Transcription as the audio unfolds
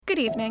Good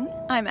evening,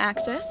 I'm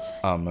Axis.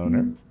 I'm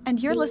Moner. And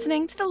you're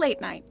listening to The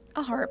Late Night,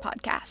 a horror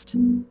podcast.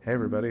 Hey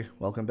everybody,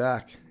 welcome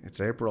back.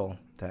 It's April.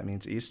 That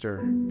means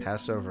Easter,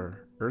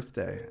 Passover, Earth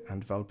Day,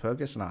 and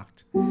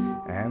Walpurgisnacht.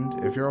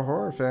 And if you're a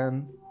horror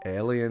fan,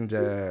 Alien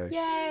Day.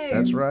 Yay!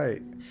 That's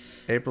right.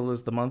 April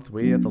is the month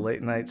we at The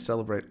Late Night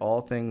celebrate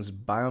all things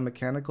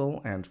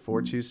biomechanical and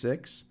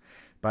 426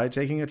 by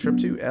taking a trip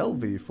to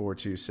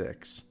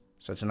LV426.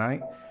 So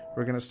tonight,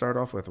 we're going to start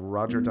off with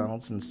Roger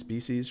Donaldson's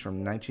Species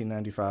from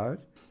 1995,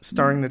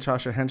 starring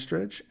Natasha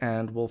Henstridge,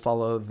 and we'll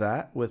follow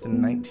that with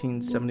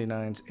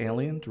 1979's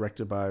Alien,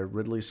 directed by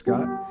Ridley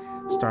Scott,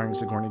 starring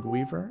Sigourney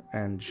Weaver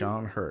and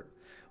John Hurt.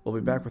 We'll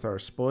be back with our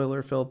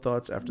spoiler-filled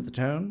thoughts after the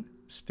tone.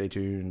 Stay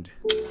tuned.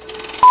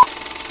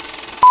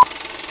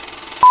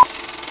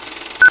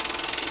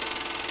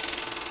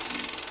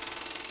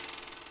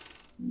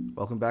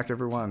 Welcome back,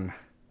 everyone.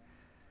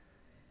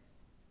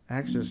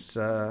 Axis,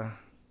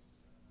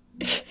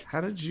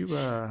 how'd you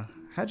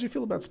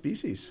feel about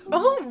Species?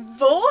 Oh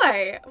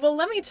boy! Well,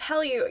 let me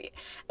tell you,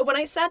 when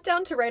I sat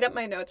down to write up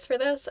my notes for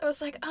this, I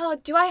was like, oh,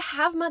 do I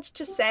have much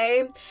to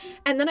say?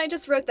 And then I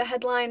just wrote the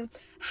headline,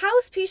 How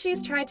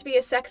Species Tried to be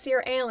a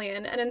Sexier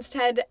Alien and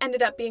Instead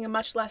Ended Up Being a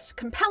Much Less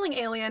Compelling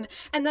Alien,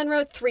 and then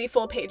wrote 3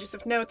 full pages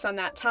of notes on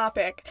that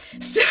topic.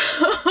 So...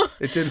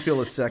 It didn't feel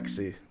as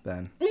sexy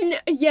then.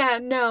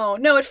 No,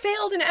 it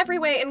failed in every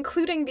way,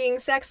 including being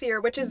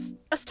sexier, which is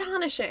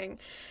astonishing.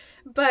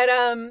 But,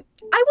 I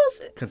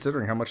will...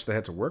 Considering how much they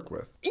had to work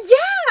with.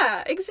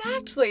 Yeah,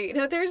 exactly. You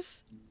know,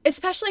 there's...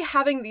 Especially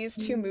having these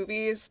two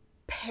movies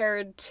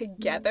paired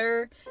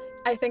together,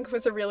 I think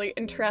was a really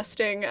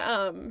interesting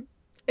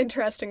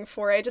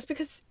foray, just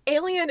because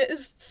Alien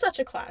is such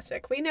a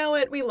classic. We know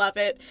it, we love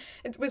it.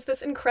 It was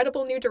this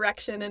incredible new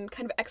direction and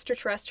kind of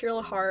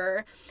extraterrestrial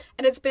horror,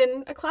 and it's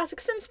been a classic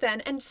since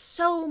then, and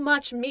so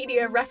much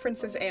media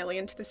references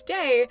Alien to this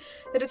day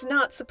that it's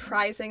not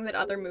surprising that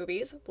other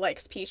movies, like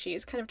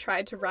Species, kind of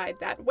tried to ride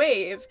that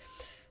wave.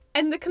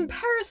 And the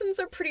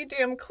comparisons are pretty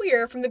damn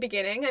clear from the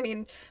beginning. I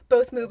mean,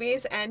 both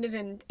movies ended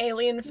in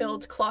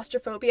alien-filled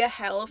claustrophobia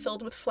hell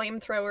filled with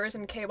flamethrowers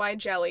and KY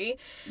jelly.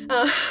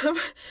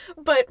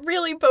 But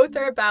really, both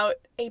are about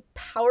a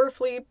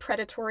powerfully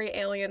predatory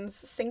alien's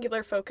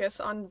singular focus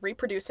on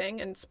reproducing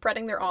and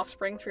spreading their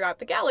offspring throughout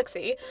the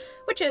galaxy,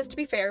 which is, to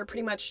be fair,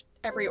 pretty much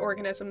every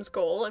organism's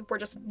goal. We're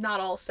just not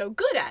all so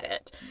good at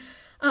it.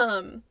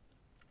 And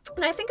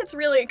I think it's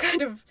really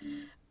kind of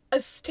a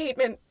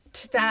statement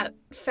to that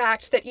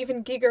fact that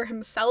even Giger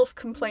himself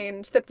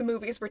complained that the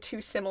movies were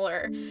too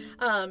similar,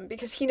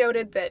 because he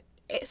noted that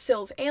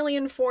Sill's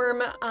alien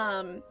form,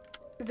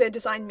 the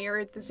design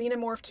mirrored the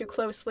xenomorph too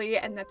closely,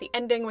 and that the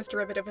ending was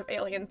derivative of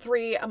Alien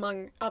 3,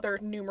 among other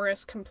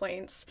numerous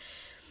complaints.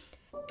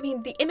 I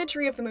mean, the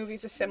imagery of the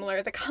movies is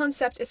similar, the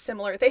concept is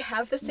similar, they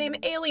have the same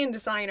alien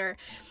designer.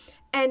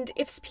 And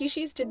if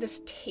Species did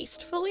this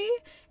tastefully,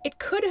 it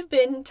could have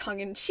been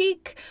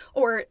tongue-in-cheek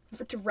or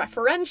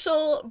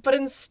referential, but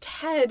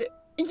instead,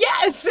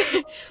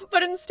 yes!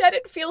 But instead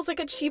it feels like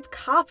a cheap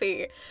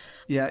copy.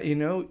 Yeah, you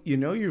know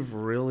you've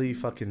really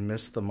fucking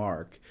missed the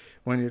mark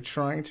when you're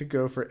trying to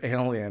go for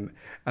Alien,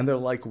 and they're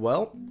like,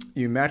 well,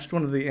 you matched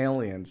one of the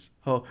aliens.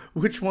 Oh,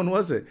 which one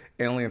was it?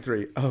 Alien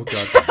 3. Oh,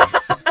 God.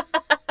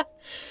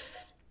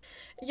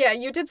 Yeah,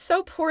 you did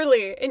so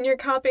poorly in your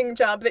copying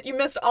job that you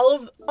missed all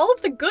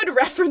of the good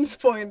reference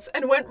points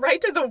and went right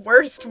to the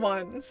worst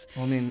ones.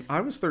 Well, I mean,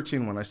 I was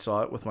 13 when I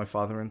saw it with my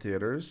father in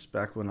theaters,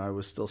 back when I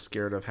was still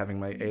scared of having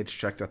my age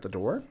checked at the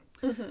door.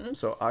 Mm-hmm.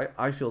 So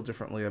I feel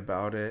differently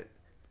about it.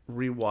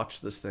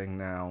 Rewatch this thing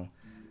now,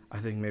 I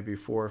think maybe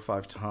 4 or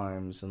 5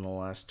 times in the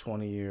last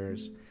 20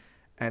 years.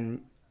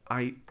 And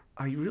I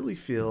really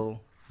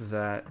feel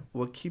that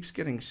what keeps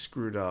getting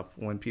screwed up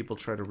when people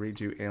try to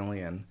redo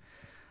Alien,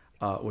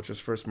 which was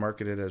first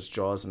marketed as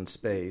Jaws in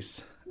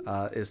space,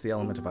 is the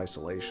element of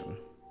isolation.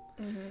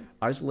 Mm-hmm.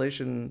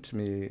 Isolation, to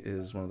me,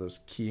 is one of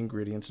those key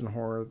ingredients in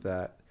horror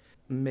that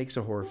makes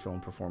a horror film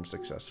perform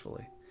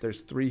successfully.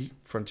 There's 3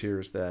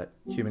 frontiers that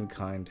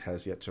humankind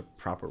has yet to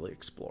properly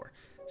explore.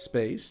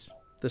 Space,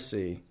 the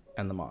sea,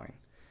 and the mind.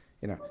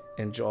 You know,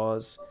 in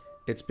Jaws,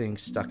 it's being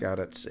stuck out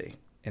at sea.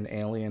 In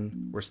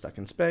Alien, we're stuck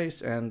in space,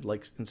 and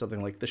like in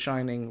something like The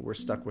Shining, we're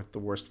stuck with the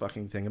worst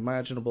fucking thing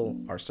imaginable,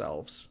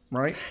 ourselves,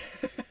 right?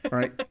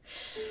 Right?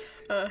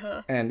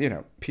 Uh-huh. And, you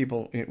know,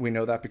 we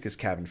know that because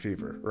Cabin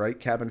Fever, right?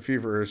 Cabin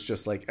Fever is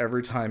just like,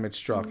 every time it's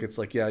struck, it's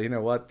like, yeah, you know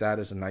what? That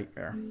is a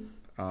nightmare.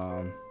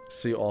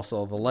 See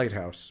also The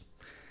Lighthouse.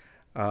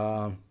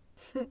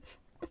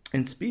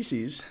 In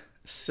Species,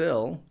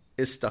 Sill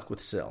is stuck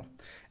with Sill.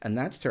 And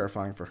that's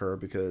terrifying for her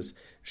because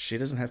she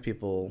doesn't have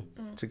people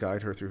to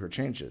guide her through her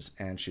changes,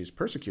 and she's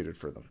persecuted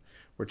for them.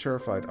 We're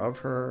terrified of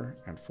her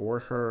and for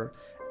her,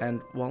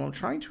 and while I'm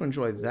trying to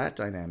enjoy that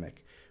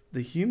dynamic, the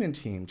human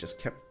team just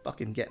kept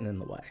fucking getting in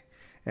the way.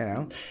 You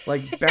know?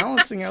 Like,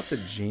 balancing out the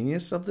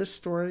genius of this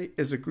story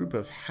is a group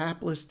of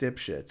hapless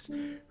dipshits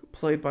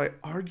played by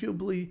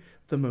arguably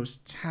the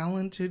most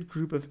talented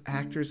group of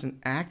actors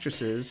and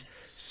actresses.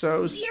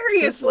 So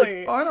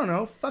Seriously. I don't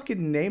know,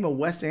 fucking name a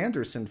Wes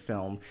Anderson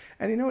film.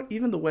 And you know what?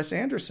 Even the Wes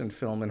Anderson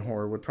film in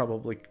horror would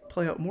probably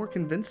play out more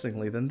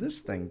convincingly than this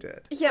thing did.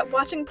 Yeah,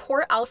 watching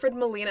poor Alfred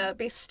Molina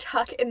be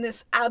stuck in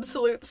this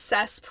absolute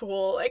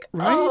cesspool, like,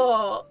 Right?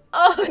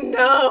 oh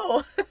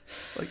no.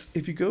 Like,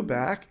 if you go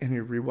back and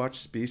you rewatch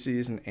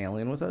Species and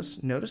Alien with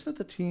us, notice that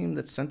the team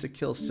that's sent to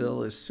kill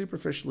Syl is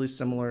superficially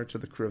similar to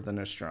the crew of the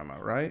Nostromo,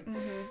 right?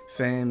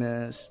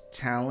 Famous,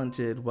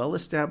 talented,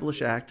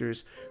 well-established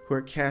actors who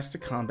are cast to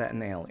combat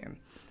an alien.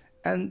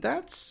 And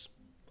that's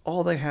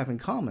all they have in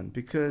common,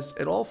 because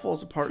it all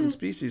falls apart in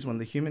Species when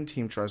the human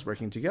team tries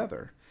working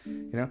together.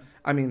 You know,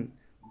 I mean,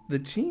 the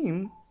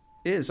team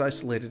is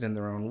isolated in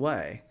their own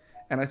way,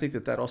 and I think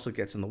that also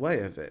gets in the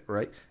way of it,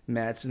 right?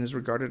 Madsen is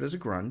regarded as a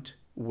grunt.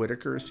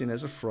 Whitaker is seen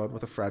as a fraud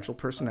with a fragile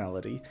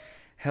personality.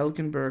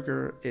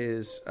 Helgenberger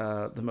is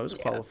the most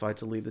qualified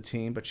to lead the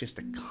team, but she has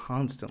to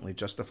constantly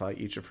justify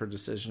each of her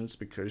decisions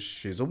because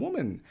she's a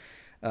woman.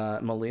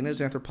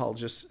 Molina's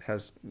anthropologist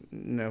has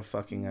no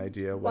fucking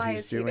idea what Why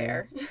he's is he doing.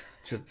 there?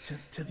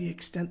 To the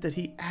extent that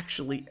he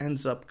actually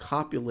ends up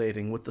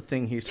copulating with the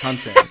thing he's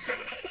hunting.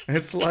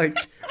 It's like,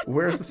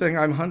 where's the thing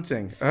I'm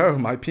hunting? Oh,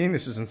 my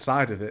penis is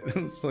inside of it.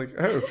 It's like,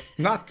 oh,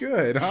 not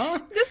good, huh?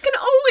 This can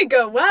only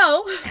go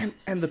well.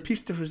 And the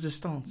piece de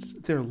resistance,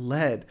 they're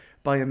led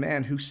by a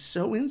man who's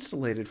so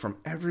insulated from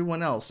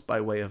everyone else by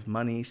way of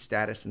money,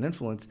 status, and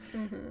influence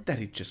that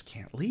he just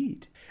can't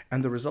lead.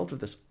 And the result of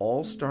this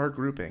all-star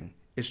grouping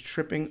is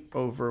tripping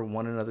over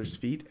one another's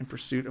feet in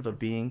pursuit of a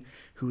being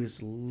who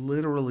is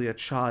literally a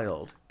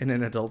child in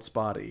an adult's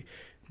body,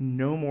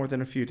 no more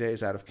than a few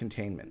days out of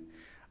containment.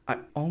 I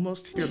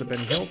almost hear the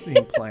Benny Hill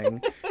theme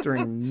playing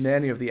during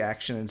many of the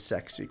action and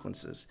sex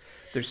sequences.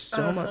 There's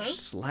so much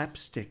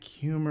slapstick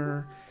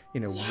humor,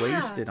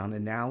 wasted on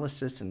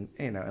analysis and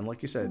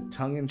like you said,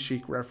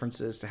 tongue-in-cheek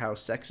references to how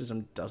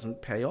sexism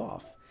doesn't pay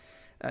off.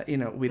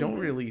 We don't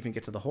really even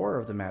get to the horror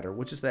of the matter,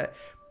 which is that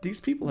these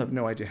people have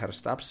no idea how to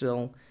stop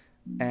Syl,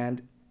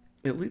 and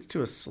it leads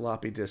to a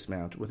sloppy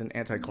dismount with an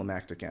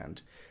anticlimactic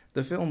end.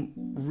 The film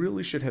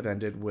really should have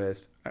ended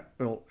with,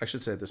 well, I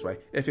should say it this way.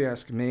 If you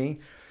ask me,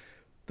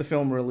 the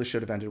film really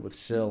should have ended with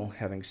Syl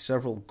having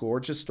several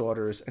gorgeous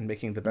daughters and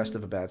making the best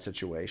of a bad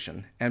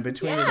situation. And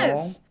between it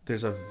all,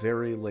 there's a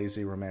very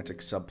lazy romantic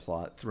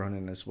subplot thrown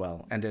in as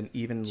well. And an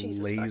even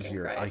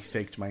lazier I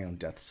faked my own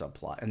death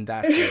subplot. And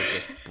that's where it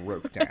just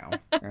broke down.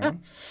 You know?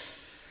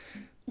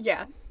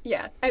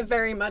 Yeah, I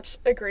very much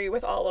agree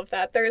with all of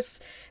that.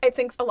 I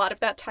think a lot of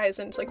that ties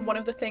into, like, one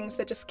of the things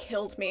that just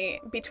killed me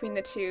between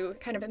the two,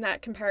 kind of in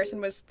that comparison,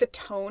 was the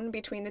tone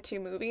between the two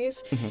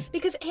movies.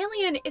 Because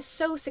Alien is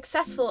so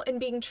successful in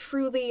being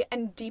truly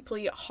and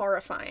deeply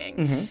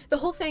horrifying. The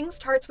whole thing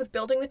starts with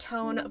building the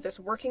tone of this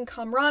working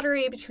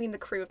camaraderie between the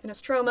crew of the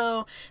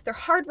Nostromo. They're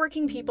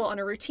hardworking people on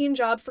a routine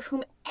job for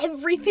whom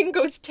everything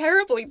goes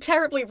terribly,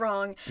 terribly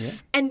wrong.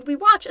 And we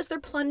watch as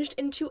they're plunged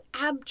into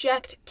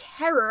abject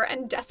terror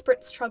and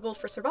desperate struggle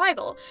for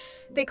survival.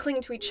 They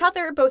cling to each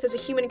other, both as a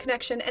human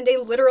connection and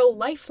a literal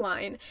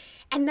lifeline.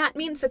 And that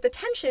means that the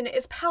tension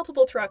is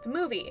palpable throughout the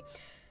movie.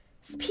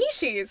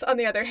 Species, on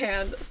the other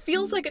hand,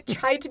 feels like it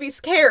tried to be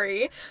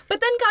scary,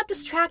 but then got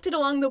distracted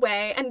along the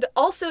way and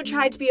also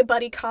tried to be a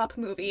buddy cop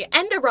movie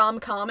and a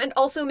rom-com and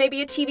also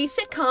maybe a TV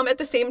sitcom at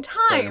the same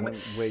time.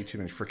 Went way too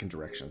many freaking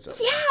directions.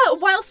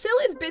 While Syl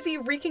is busy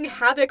wreaking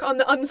havoc on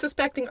the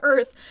unsuspecting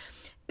Earth,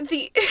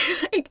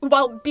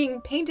 while being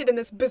painted in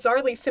this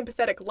bizarrely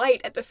sympathetic light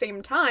at the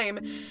same time,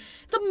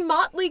 the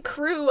motley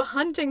crew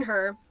hunting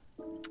her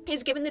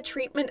is given the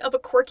treatment of a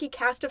quirky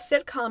cast of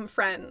sitcom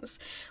friends.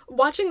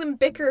 Watching them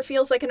bicker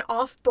feels like an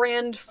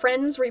off-brand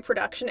Friends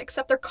reproduction,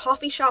 except their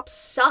coffee shop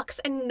sucks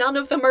and none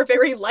of them are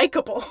very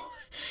likable.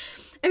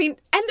 I mean,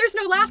 and there's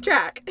no laugh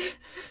track.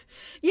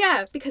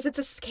 Yeah, because it's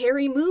a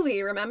scary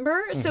movie,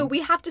 remember? So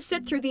we have to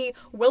sit through the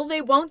will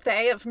they, won't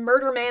they of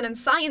Murder Man and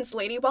Science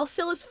Lady while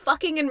Syl is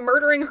fucking and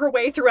murdering her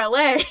way through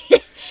LA.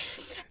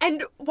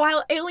 And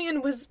while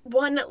Alien was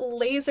one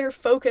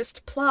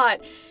laser-focused plot,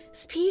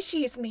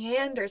 Species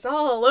meanders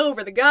all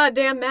over the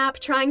goddamn map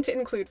trying to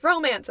include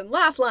romance and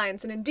laugh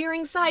lines and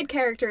endearing side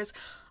characters,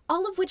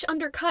 all of which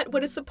undercut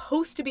what is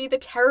supposed to be the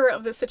terror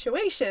of the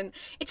situation.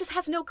 It just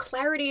has no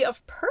clarity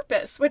of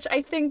purpose, which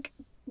I think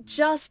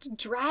just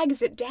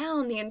drags it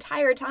down the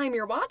entire time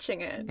you're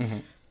watching it.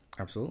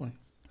 Absolutely.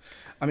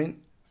 I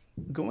mean,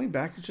 going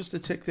back just a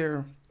tick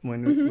there,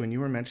 when you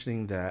were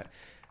mentioning that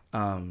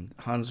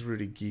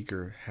Hans-Rudi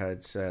Giger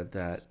had said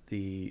that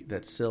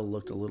that Syl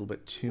looked a little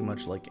bit too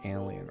much like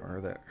Alien,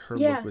 or that her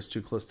look was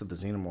too close to the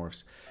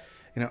xenomorphs.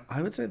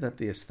 I would say that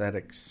the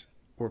aesthetics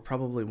were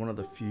probably one of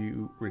the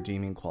few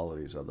redeeming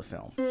qualities of the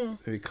film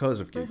because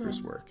of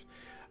Giger's work.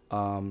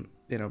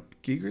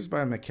 Giger's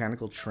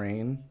biomechanical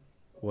train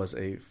was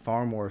a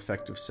far more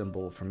effective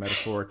symbol for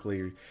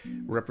metaphorically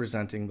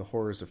representing the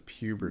horrors of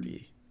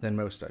puberty than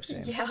most I've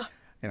seen.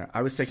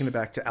 I was taken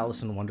aback to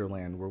Alice in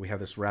Wonderland, where we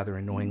have this rather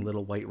annoying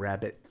little white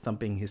rabbit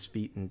thumping his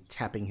feet and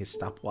tapping his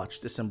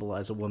stopwatch to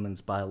symbolize a woman's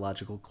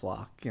biological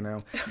clock,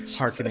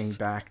 harkening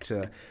back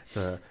to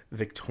the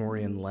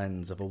Victorian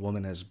lens of a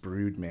woman as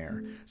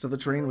broodmare. So the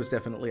train was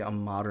definitely a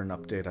modern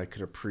update I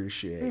could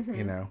appreciate,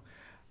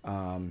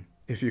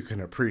 if you can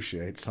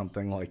appreciate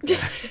something like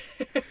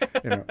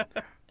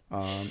that.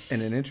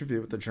 In an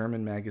interview with the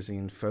German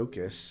magazine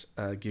Focus,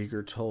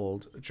 Giger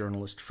told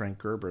journalist Frank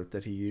Gerbert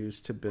that he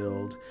used to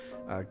build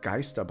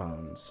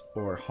Geisterbahns,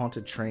 or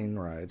haunted train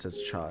rides, as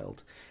a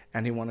child,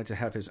 and he wanted to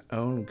have his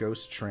own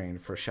ghost train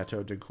for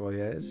Chateau de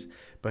Groyes,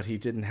 but he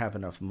didn't have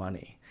enough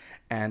money.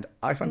 And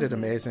I found it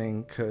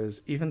amazing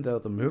because even though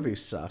the movie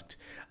sucked,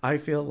 I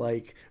feel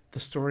like the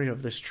story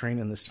of this train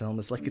in this film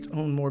is like its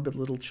own morbid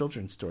little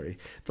children's story.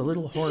 The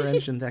Little Horror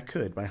Engine That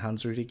Could by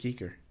Hans-Ruedi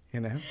Giger,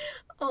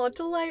 Oh,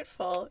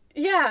 delightful.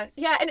 Yeah.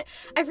 And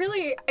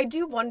I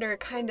do wonder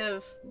kind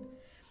of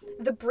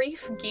the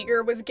brief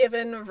Giger was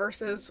given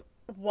versus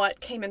what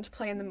came into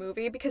play in the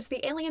movie, because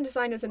the alien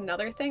design is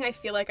another thing I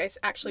feel like I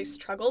actually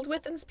struggled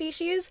with in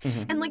Species.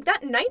 And like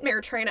that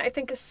nightmare train, I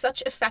think, is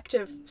such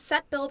effective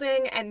set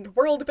building and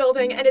world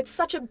building, and it's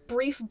such a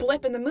brief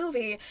blip in the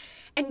movie.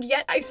 And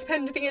yet I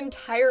spend the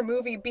entire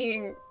movie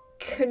being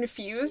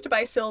confused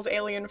by Syl's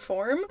alien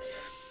form.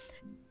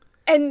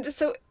 And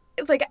so,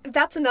 like,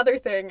 that's another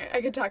thing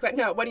I could talk about.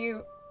 No, what do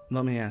you...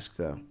 Let me ask,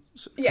 though.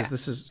 Because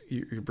this is...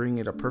 You're bringing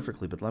it up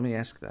perfectly, but let me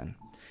ask then.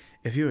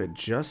 If you had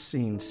just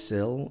seen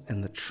Syl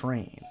in the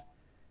train,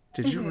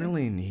 did you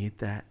really need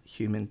that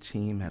human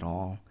team at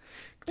all?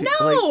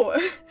 No!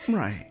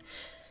 Right.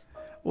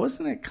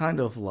 Wasn't it kind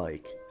of,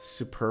 like,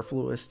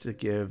 superfluous to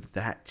give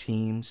that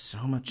team so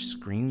much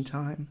screen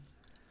time?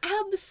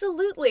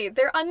 Absolutely.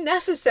 They're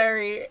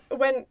unnecessary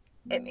when...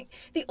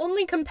 the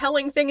only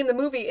compelling thing in the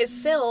movie is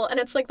Syl, and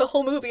it's like the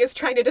whole movie is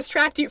trying to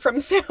distract you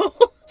from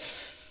Syl.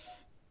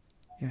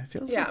 Yeah, it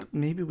feels like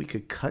maybe we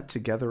could cut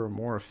together a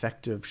more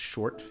effective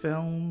short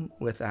film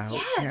without...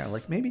 Yes! Yeah,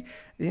 like maybe,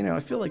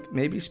 I feel like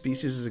maybe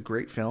Species is a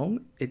great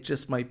film. It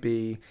just might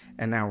be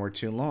an hour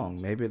too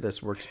long. Maybe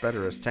this works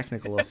better as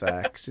technical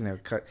effects,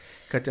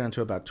 cut down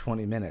to about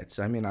 20 minutes.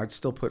 I mean, I'd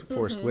still put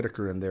Forrest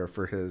Whitaker in there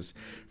for his,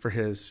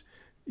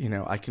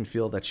 I can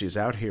feel that she's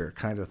out here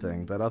kind of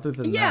thing. But other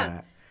than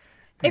that...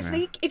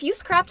 If you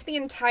scrapped the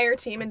entire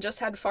team and just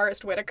had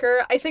Forrest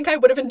Whitaker, I think I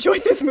would have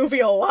enjoyed this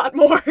movie a lot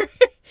more.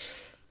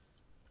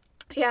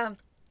 Yeah,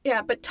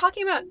 but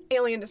talking about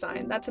alien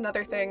design, that's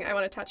another thing I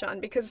want to touch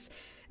on, because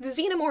the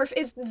Xenomorph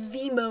is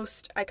the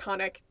most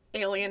iconic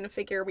alien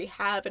figure we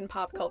have in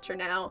pop culture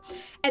now,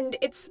 and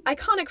it's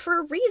iconic for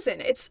a reason.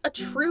 It's a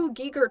true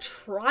Giger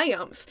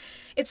triumph.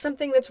 It's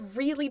something that's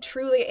really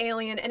truly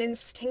alien and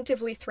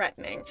instinctively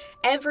threatening.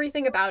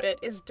 Everything about it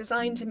is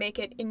designed to make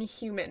it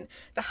inhuman.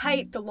 The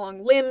height, the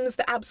long limbs,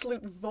 the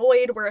absolute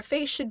void where a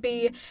face should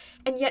be,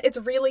 and yet it's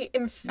really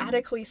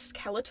emphatically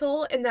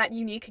skeletal in that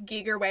unique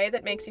Giger way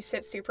that makes you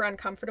sit super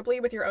uncomfortably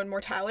with your own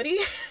mortality.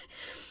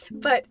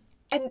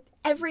 And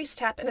every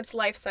step in its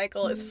life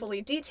cycle is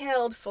fully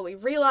detailed, fully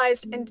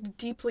realized, and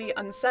deeply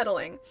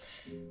unsettling.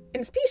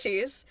 In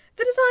Species,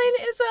 the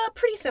design is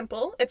pretty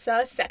simple. It's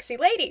a sexy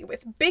lady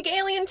with big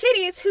alien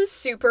titties who's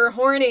super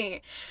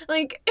horny.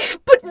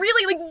 But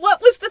really, what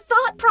was the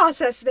thought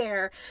process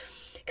there?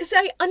 Because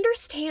I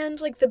understand,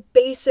 the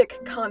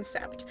basic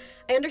concept.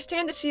 I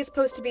understand that she's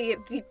supposed to be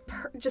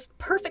just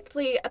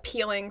perfectly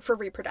appealing for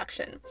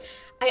reproduction.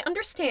 I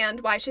understand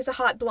why she's a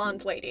hot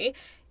blonde lady.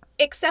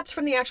 Except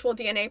from the actual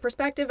DNA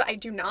perspective, I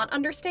do not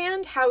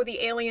understand how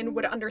the alien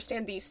would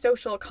understand the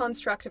social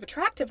construct of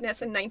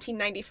attractiveness in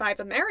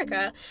 1995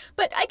 America,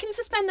 but I can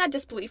suspend that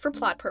disbelief for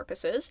plot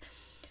purposes.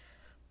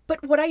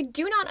 But what I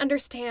do not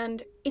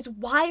understand is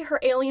why her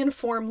alien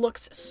form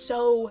looks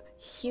so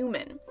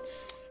human.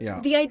 Yeah.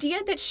 The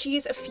idea that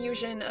she's a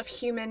fusion of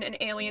human and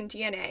alien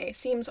DNA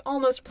seems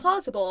almost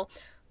plausible,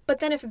 but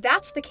then if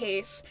that's the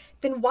case,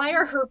 then why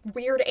are her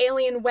weird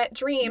alien wet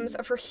dreams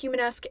of her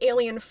humanesque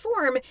alien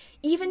form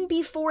even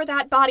before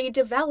that body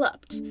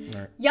developed?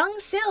 Right. Young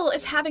Syl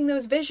is having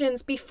those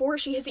visions before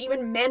she has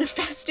even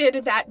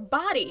manifested that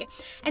body,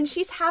 and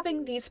she's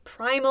having these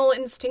primal,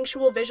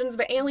 instinctual visions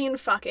of alien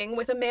fucking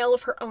with a male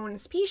of her own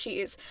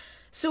species.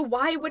 So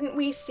why wouldn't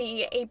we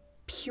see a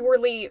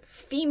purely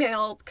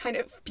female, kind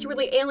of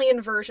purely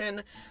alien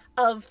version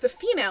of the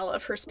female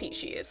of her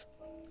species?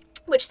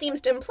 Which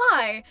seems to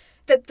imply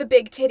that the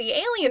big titty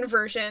alien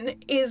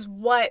version is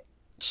what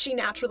she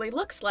naturally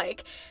looks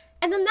like.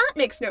 And then that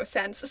makes no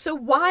sense. So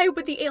why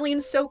would the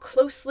alien so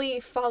closely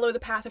follow the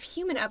path of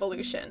human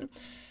evolution?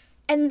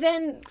 And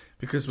then...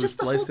 Because we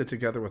spliced it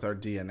together with our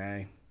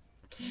DNA.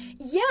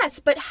 Yes,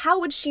 but how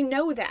would she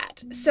know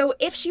that? So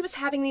if she was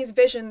having these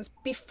visions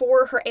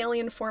before her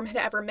alien form had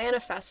ever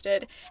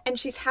manifested, and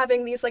she's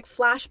having these,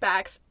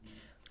 flashbacks,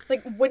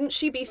 wouldn't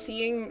she be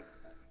seeing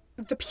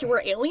the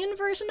pure alien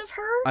version of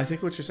her? I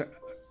think what you're saying...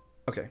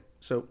 Okay,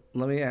 so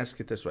let me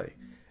ask it this way.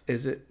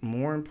 Is it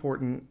more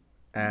important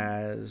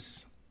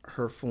as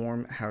her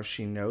form, how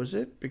she knows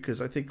it?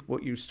 Because I think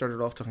what you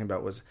started off talking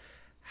about was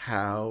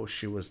how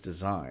she was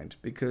designed,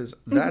 because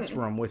that's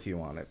where I'm with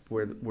you on it,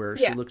 where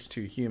she looks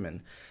too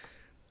human.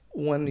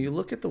 When you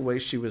look at the way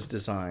she was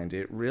designed,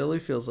 it really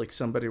feels like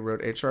somebody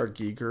wrote H.R.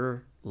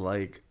 Giger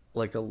like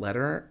a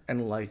letter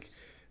and like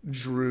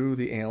drew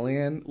the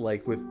alien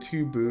like with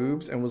two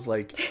boobs and was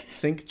like,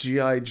 think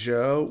G.I.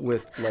 Joe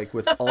with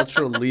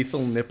ultra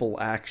lethal nipple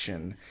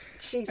action.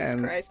 Jesus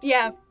Christ.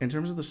 Yeah. In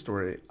terms of the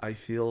story, I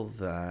feel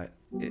that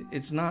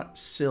it's not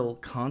Sil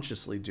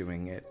consciously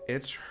doing it.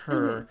 It's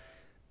her,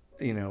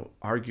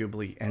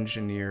 arguably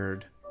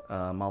engineered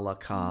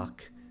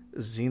Malakak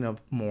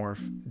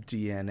xenomorph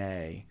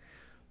DNA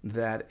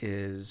that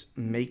is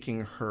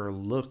making her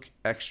look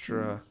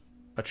extra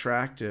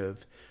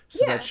attractive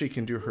so that she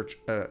can do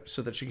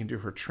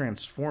her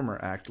Transformer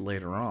act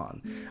later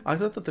on. I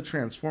thought that the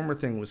Transformer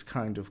thing was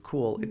kind of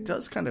cool. It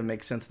does kind of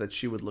make sense that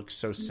she would look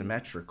so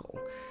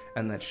symmetrical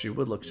and that she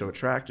would look so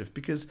attractive,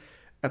 because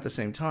at the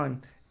same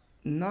time,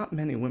 not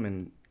many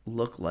women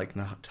look like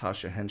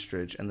Natasha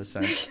Henstridge in the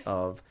sense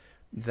of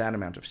that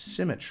amount of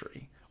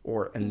symmetry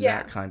or in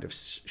that kind of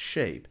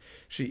shape.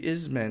 She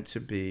is meant to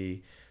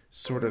be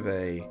sort of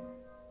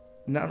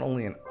not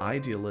only an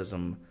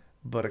idealism,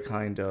 but a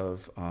kind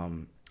of,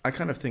 I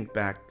kind of think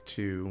back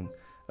to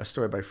a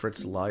story by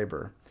Fritz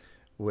Leiber,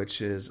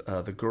 which is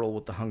The Girl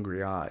with the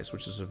Hungry Eyes,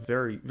 which is a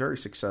very, very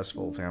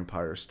successful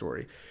vampire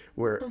story,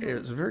 where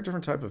it's a very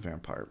different type of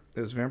vampire. It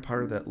was a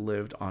vampire that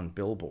lived on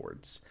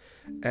billboards,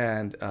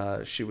 and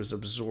she was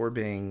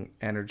absorbing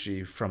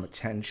energy from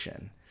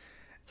attention.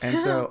 And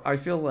so I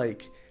feel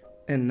like,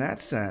 in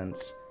that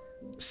sense,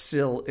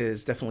 Sil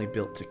is definitely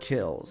built to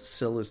kill.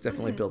 Sil is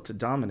definitely built to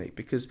dominate,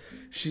 because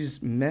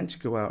she's meant to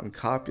go out and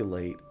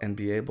copulate and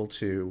be able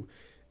to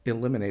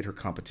eliminate her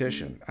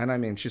competition. And I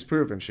mean, she's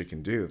proven she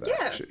can do that.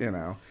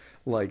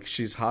 Yeah.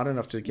 She's hot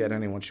enough to get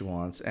anyone she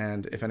wants,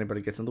 and if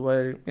anybody gets in the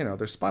way,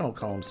 their spinal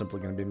column's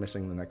simply going to be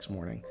missing the next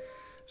morning.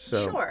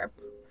 So Sure.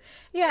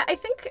 Yeah, I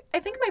think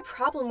my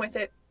problem with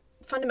it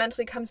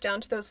fundamentally comes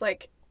down to those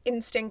like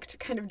instinct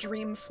kind of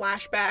dream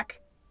flashback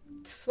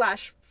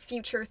 /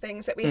 future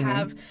things that we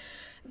have,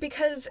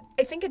 because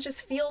I think it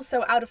just feels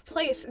so out of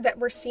place that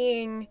we're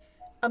seeing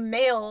a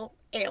male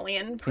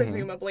alien,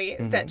 presumably,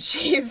 that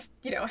she's,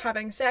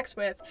 having sex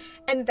with,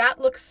 and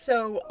that looks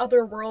so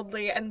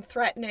otherworldly and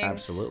threatening.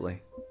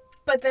 Absolutely.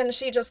 But then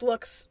she just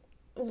looks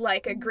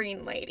like a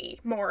green lady,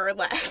 more or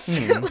less.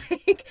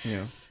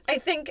 I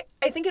think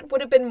it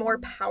would have been more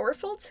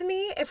powerful to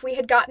me if we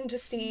had gotten to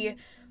see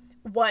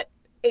what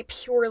a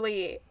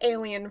purely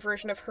alien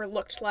version of her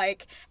looked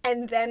like,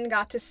 and then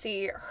got to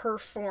see her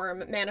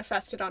form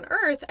manifested on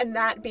Earth, and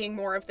that being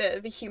more of the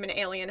human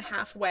alien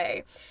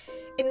halfway.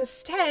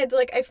 Instead,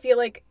 I feel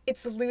like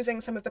it's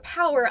losing some of the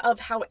power of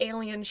how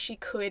alien she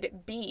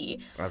could be.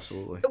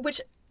 Absolutely.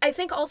 Which I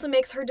think also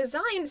makes her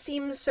design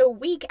seem so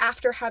weak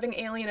after having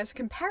Alien as a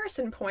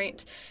comparison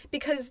point,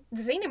 because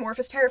the Xenomorph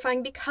is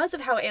terrifying because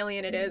of how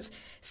alien it is.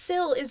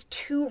 Sil is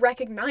too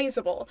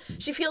recognizable.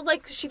 She feels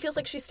like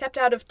she stepped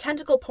out of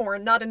tentacle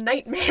porn, not a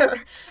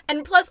nightmare.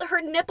 And plus,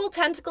 her nipple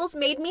tentacles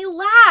made me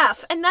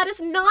laugh, and that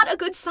is not a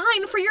good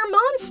sign for your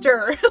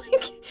monster.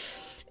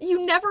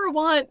 You never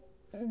want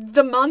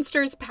the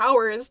monster's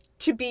powers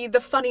to be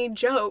the funny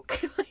joke.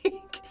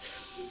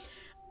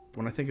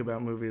 When I think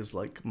about movies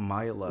like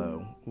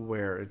Milo,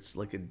 where it's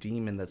like a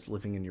demon that's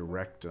living in your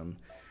rectum,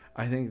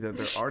 I think that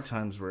there are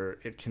times where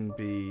it can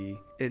be...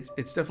 It's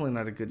definitely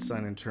not a good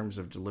sign in terms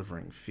of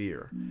delivering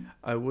fear.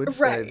 I would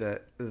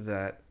say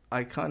that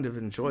I kind of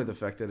enjoy the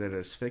fact that it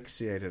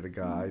asphyxiated a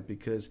guy,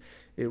 because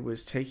it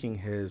was taking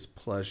his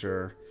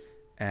pleasure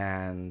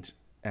and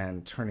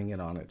turning it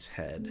on its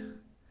head.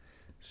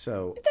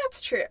 So that's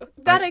true.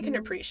 That I can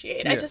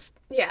appreciate.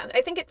 Yeah.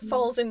 I think it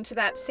falls into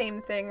that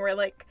same thing where,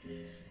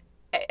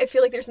 I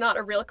feel like there's not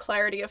a real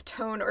clarity of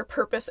tone or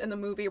purpose in the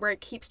movie, where it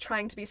keeps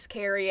trying to be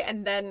scary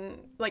and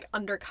then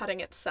undercutting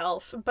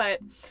itself. But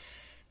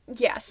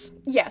yes,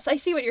 I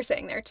see what you're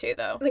saying there too,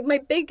 though. My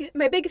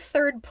big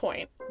third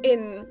point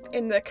in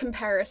the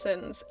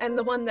comparisons, and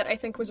the one that I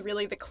think was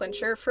really the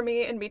clincher for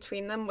me in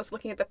between them, was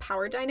looking at the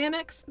power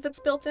dynamics that's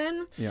built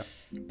in. Yeah.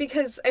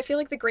 Because I feel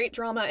like the great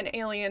drama in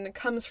Alien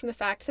comes from the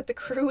fact that the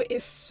crew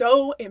is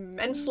so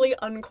immensely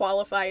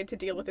unqualified to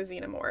deal with a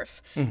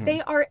xenomorph.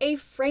 They are a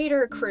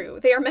freighter crew.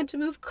 They are meant to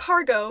move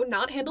cargo,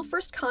 not handle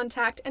first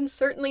contact, and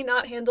certainly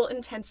not handle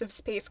intensive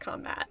space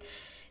combat.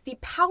 The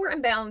power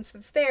imbalance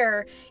that's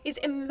there is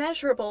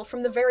immeasurable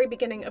from the very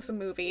beginning of the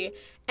movie,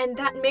 and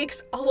that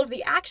makes all of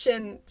the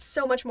action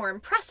so much more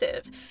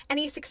impressive.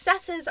 Any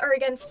successes are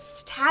against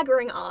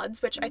staggering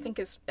odds, which I think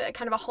is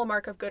kind of a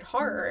hallmark of good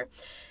horror.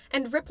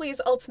 And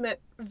Ripley's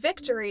ultimate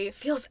victory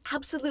feels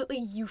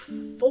absolutely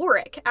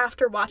euphoric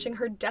after watching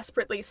her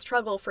desperately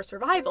struggle for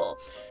survival.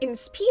 In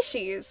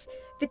Species,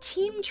 the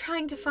team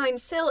trying to find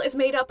Sil is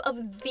made up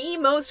of the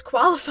most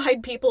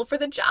qualified people for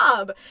the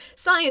job.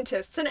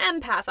 Scientists, an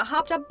empath, a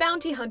hopped-up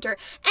bounty hunter,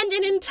 and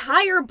an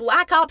entire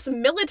Black Ops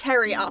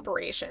military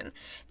operation.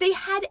 They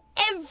had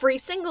every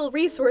single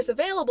resource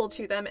available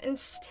to them and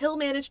still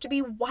managed to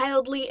be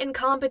wildly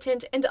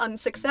incompetent and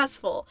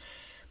unsuccessful.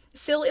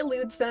 Syl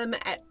eludes them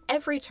at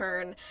every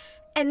turn,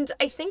 and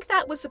I think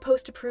that was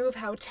supposed to prove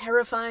how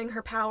terrifying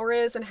her power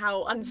is and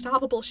how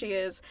unstoppable she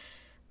is.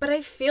 But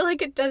I feel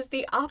like it does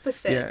the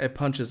opposite. Yeah, it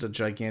punches a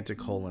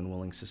gigantic hole in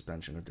willing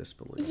suspension of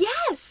disbelief.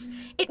 Yes!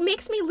 It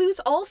makes me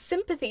lose all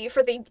sympathy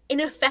for the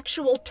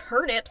ineffectual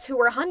turnips who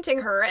were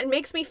hunting her and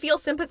makes me feel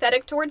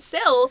sympathetic towards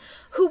Syl,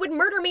 who would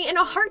murder me in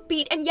a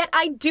heartbeat, and yet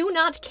I do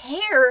not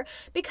care,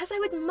 because I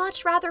would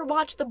much rather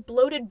watch the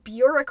bloated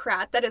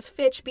bureaucrat that is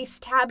Fitch be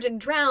stabbed and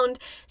drowned,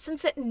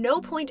 since at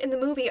no point in the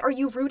movie are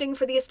you rooting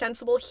for the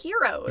ostensible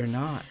heroes.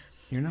 You're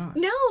not.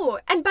 No,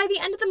 and by the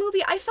end of the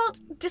movie, I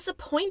felt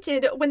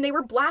disappointed when they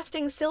were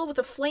blasting Syl with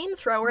a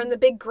flamethrower in the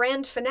big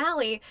grand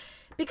finale,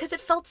 because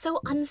it felt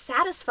so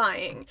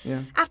unsatisfying.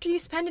 Yeah. After you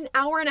spend an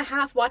hour and a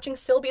half watching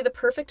Syl be the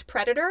perfect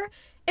predator,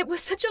 it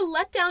was such a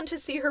letdown to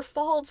see her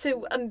fall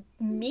to a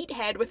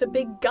meathead with a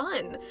big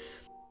gun.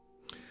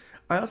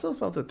 I also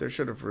felt that there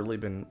should have really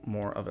been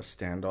more of a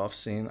standoff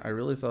scene. I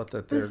really thought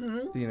that there,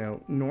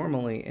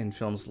 normally in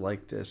films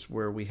like this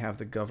where we have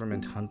the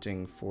government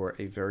hunting for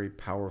a very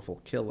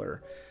powerful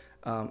killer,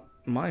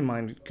 my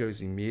mind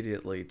goes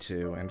immediately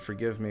to, and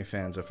forgive me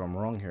fans if I'm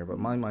wrong here, but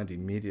my mind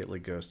immediately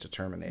goes to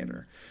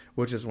Terminator,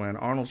 which is when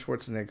Arnold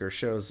Schwarzenegger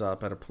shows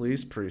up at a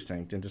police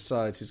precinct and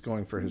decides he's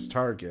going for his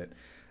target.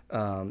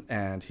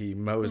 And he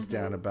mows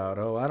down about,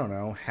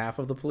 half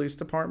of the police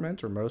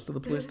department or most of the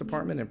police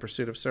department in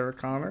pursuit of Sarah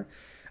Connor.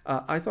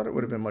 I thought it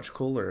would have been much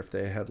cooler if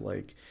they had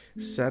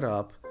set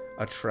up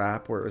a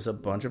trap where it was a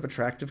bunch of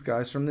attractive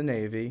guys from the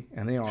Navy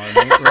and the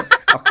Army. Right?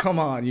 Oh, come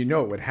on,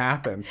 it would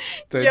happen.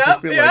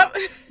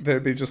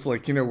 They'd be just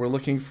like, we're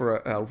looking for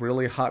a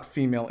really hot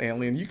female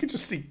alien. You could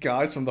just see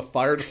guys from the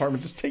fire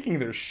department just taking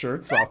their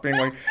shirts off, being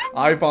like,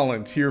 I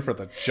volunteer for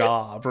the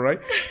job,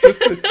 right?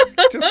 Just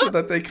so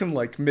that they can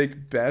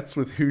make bets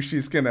with who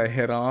she's gonna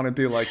hit on and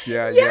be like,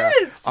 yeah,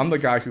 I'm the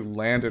guy who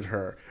landed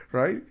her,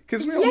 right?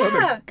 Because we all know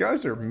that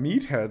guys are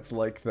meatheads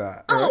like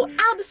that. Right? Oh,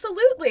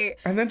 absolutely.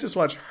 And then just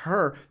watch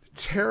her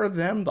tear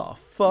them the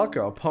fuck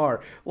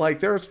apart.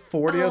 There's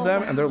 40 of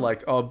them, and they're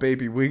like, oh,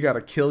 baby, we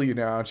gotta kill you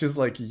now. And she's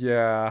like,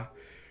 yeah.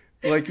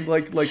 Like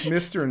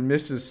Mr. and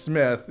Mrs.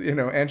 Smith,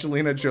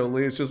 Angelina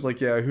Jolie is just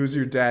like, yeah, who's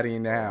your daddy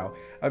now?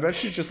 I bet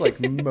she just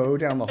mow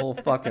down the whole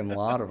fucking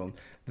lot of them.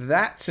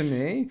 That, to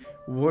me,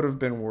 would have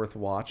been worth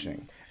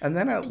watching. And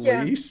then at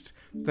least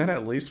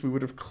we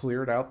would have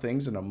cleared out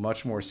things in a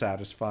much more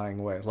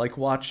satisfying way. Like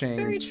watching...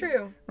 Very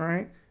true.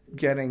 Right?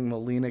 Getting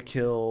Melina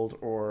killed,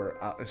 or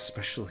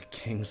especially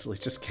Kingsley,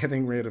 just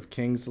getting rid of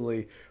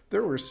Kingsley.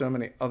 There were so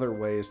many other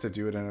ways to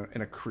do it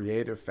in a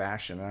creative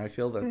fashion, and I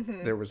feel that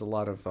there was a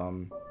lot of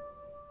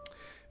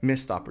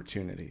missed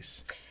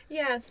opportunities.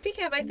 Yeah,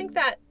 speaking of, I think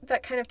that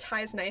kind of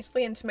ties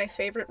nicely into my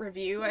favorite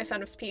review I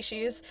found of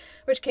Species,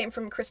 which came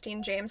from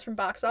Christine James from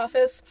Box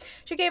Office.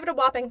 She gave it a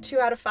whopping 2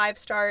 out of 5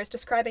 stars,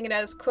 describing it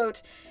as,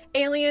 quote,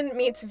 Alien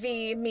meets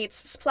V meets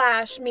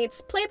Splash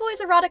meets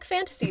Playboy's erotic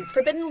fantasies,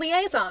 forbidden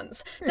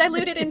liaisons,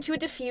 diluted into a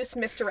diffuse,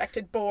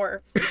 misdirected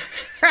bore.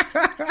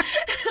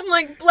 I'm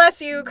like,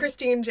 bless you,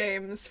 Christine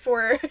James,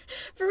 for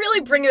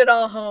really bringing it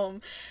all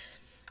home.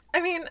 I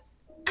mean,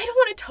 I don't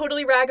want to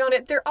totally rag on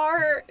it. There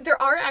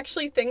are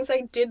actually things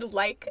I did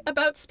like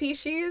about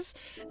Species.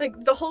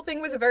 The whole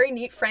thing was a very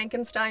neat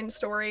Frankenstein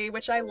story,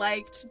 which I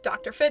liked.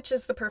 Dr. Fitch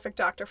is the perfect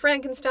Dr.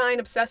 Frankenstein,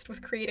 obsessed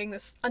with creating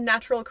this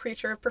unnatural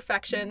creature of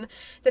perfection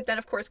that then,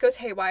 of course, goes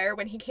haywire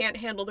when he can't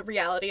handle the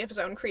reality of his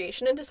own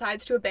creation and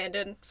decides to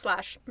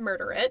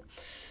abandon/murder it.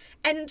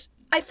 And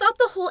I thought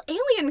the whole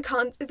alien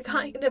kind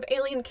of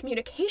alien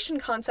communication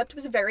concept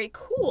was very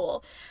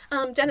cool.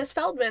 Dennis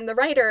Feldman, the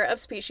writer of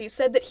Species,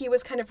 said that he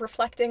was kind of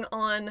reflecting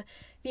on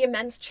the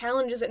immense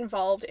challenges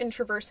involved in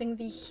traversing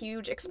the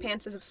huge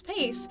expanses of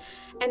space,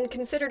 and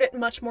considered it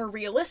much more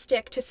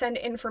realistic to send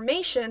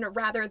information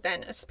rather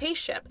than a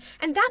spaceship.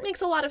 And that makes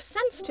a lot of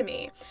sense to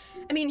me.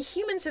 I mean,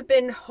 humans have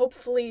been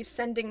hopefully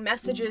sending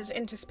messages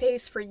into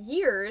space for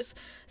years,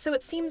 so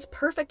it seems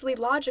perfectly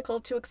logical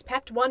to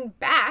expect one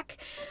back.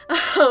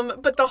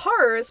 But the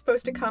horror is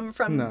supposed to come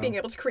from being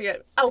able to create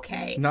it.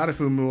 Okay. Not if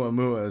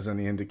Oumuamua is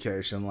any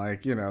indication.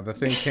 The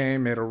thing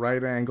came, made a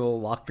right angle,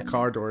 locked the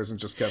car doors, and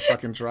just kept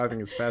fucking driving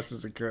as fast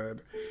as it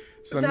could.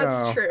 So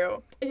that's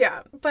true.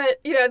 Yeah. But,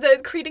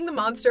 the creating the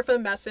monster for the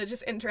message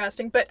is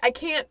interesting, but I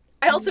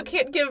also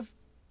can't give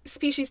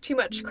Species too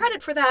much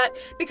credit for that,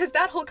 because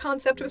that whole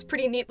concept was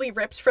pretty neatly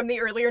ripped from the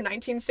earlier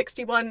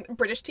 1961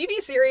 British TV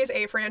series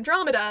A for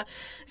Andromeda.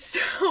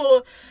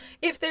 So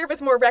if there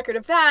was more record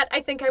of that,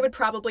 I think I would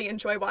probably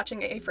enjoy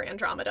watching A for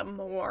Andromeda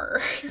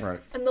more. Right.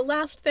 And the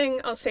last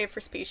thing I'll say for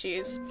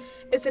Species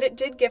is that it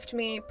did gift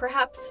me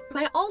perhaps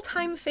my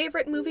all-time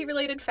favorite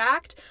movie-related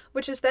fact,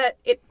 which is that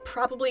it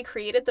probably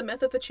created the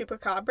myth of the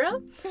Chupacabra.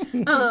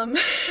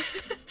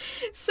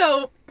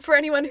 So for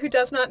anyone who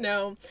does not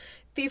know,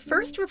 the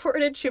first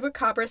reported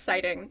Chupacabra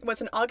sighting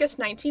was in August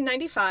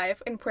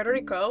 1995 in Puerto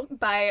Rico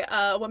by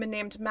a woman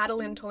named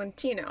Madeline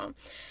Tolentino.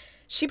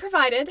 She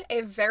provided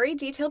a very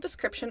detailed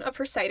description of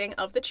her sighting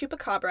of the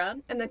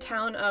Chupacabra in the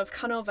town of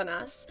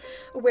Canovanas,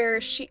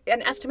 where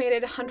an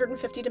estimated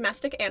 150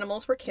 domestic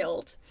animals were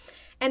killed.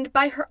 And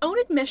by her own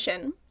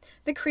admission,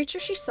 the creature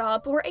she saw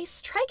bore a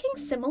striking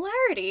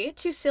similarity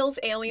to Syl's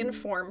alien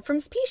form from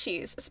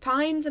Species,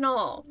 spines and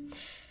all.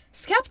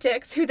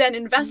 Skeptics, who then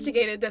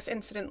investigated this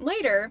incident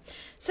later,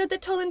 said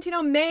that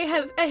Tolentino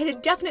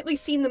had definitely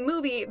seen the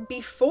movie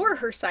before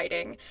her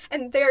sighting,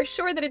 and they are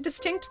sure that it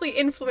distinctly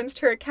influenced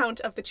her account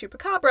of the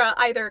Chupacabra,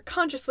 either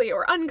consciously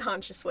or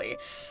unconsciously.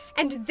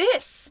 And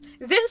this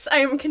I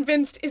am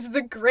convinced is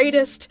the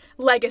greatest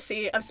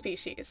legacy of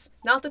Species.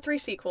 Not the 3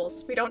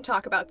 sequels, we don't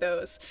talk about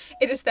those.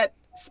 It is that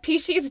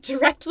Species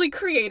directly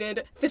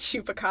created the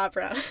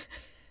Chupacabra.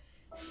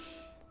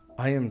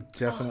 I am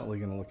definitely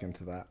going to look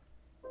into that.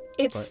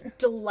 It's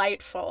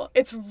delightful.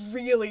 It's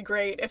really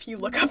great if you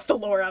look up the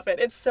lore of it.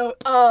 It's so,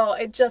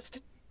 it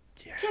just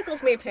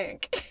tickles me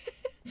pink.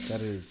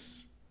 That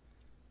is,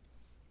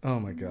 oh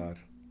my God.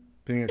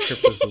 Being a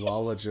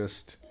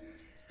cryptozoologist.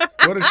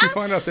 What did you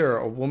find out there?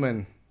 A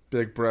woman,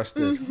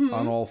 big-breasted,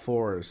 on all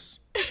fours,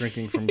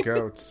 drinking from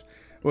goats.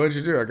 What did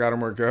you do? I got her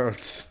more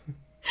goats.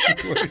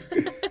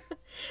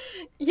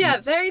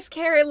 Yeah, very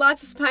scary,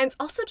 lots of spines.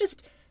 Also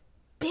just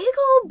big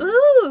old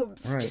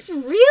boobs. Right. Just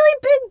really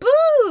big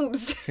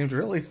boobs. Seemed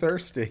really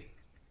thirsty.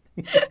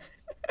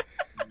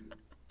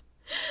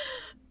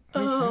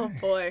 Oh,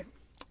 boy.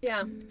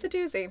 Yeah, it's a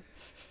doozy.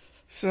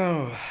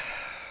 So,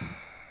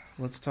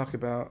 let's talk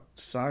about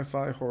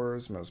sci-fi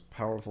horror's most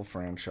powerful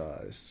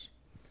franchise.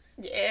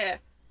 Yeah.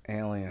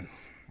 Alien.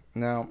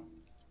 Now,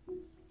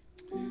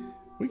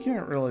 we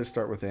can't really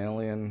start with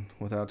Alien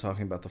without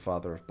talking about the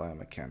father of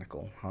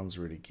biomechanical,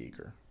 Hans-Ruedi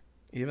Giger.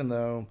 Even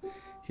though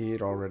he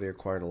had already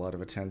acquired a lot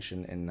of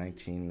attention in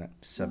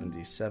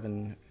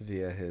 1977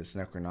 via his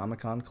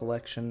Necronomicon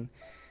collection,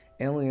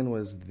 Alien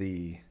was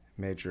the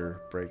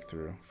major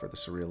breakthrough for the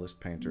surrealist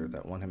painter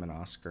that won him an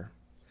Oscar.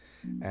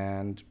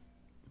 And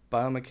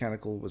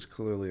Biomechanical was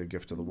clearly a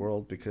gift to the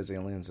world because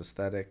Alien's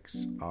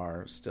aesthetics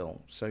are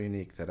still so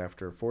unique that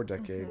after 4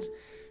 decades,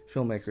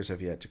 filmmakers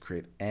have yet to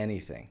create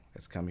anything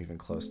that's come even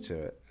close to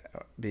it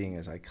being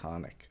as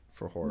iconic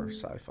for horror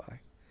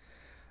sci-fi.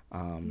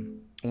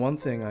 One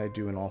thing I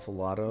do an awful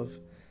lot of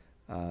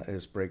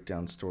is break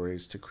down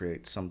stories to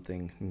create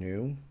something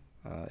new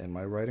in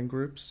my writing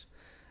groups.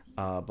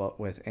 But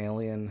with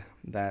Alien,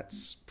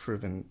 that's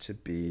proven to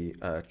be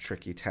a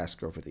tricky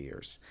task over the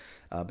years.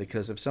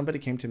 Because if somebody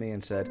came to me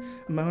and said,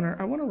 Moner,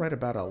 I want to write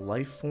about a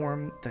life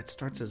form that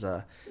starts as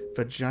a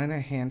vagina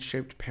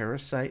hand-shaped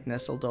parasite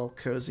nestled all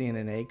cozy in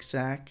an egg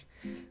sac,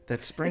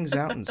 that springs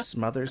out and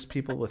smothers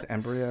people with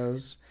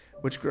embryos,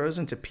 which grows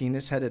into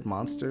penis-headed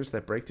monsters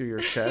that break through your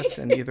chest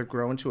and either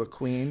grow into a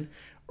queen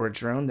or a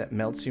drone that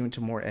melts you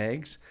into more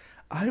eggs,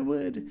 I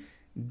would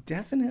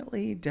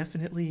definitely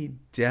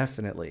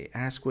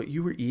ask what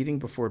you were eating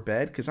before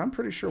bed, because I'm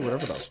pretty sure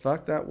whatever the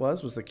fuck that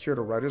was the cure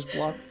to writer's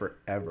block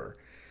forever.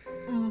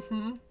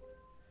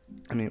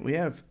 I mean, we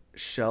have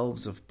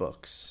shelves of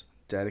books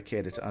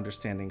dedicated to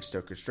understanding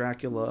Stoker's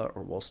Dracula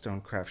or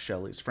Wollstonecraft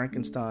Shelley's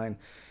Frankenstein,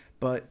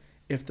 but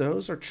if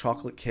those are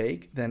chocolate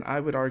cake, then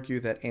I would argue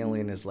that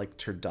Alien is like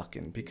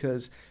turducken,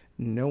 because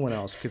no one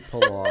else could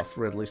pull off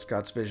Ridley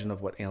Scott's vision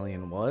of what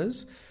Alien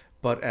was.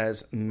 But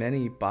as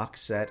many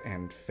box set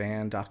and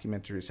fan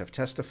documentaries have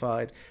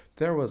testified,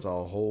 there was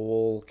a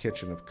whole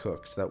kitchen of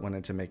cooks that went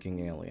into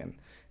making Alien.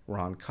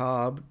 Ron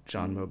Cobb,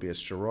 John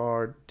Mobius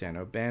Girard, Dan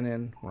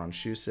O'Bannon, Ron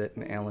Shusett,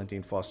 and Alan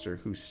Dean Foster,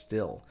 who's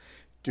still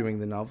doing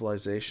the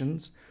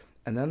novelizations.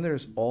 And then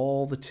there's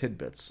all the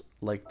tidbits,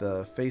 like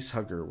the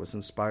facehugger was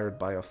inspired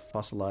by a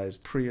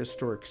fossilized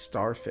prehistoric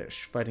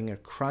starfish fighting a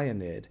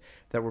crionid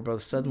that were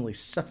both suddenly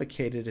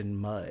suffocated in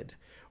mud,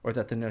 or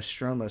that the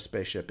Nostromo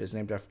spaceship is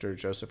named after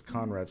Joseph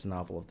Conrad's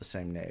novel of the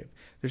same name.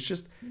 There's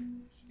just,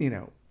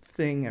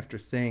 thing after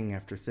thing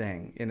after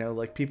thing.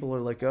 Like people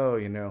are like,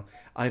 oh,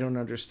 I don't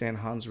understand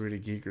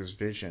Hans-Ruedi Giger's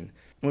vision.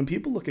 When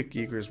people look at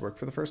Giger's work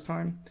for the first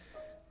time,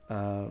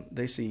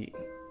 they see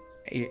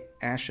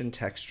ashen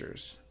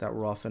textures that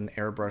were often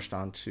airbrushed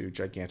onto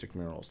gigantic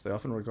murals. They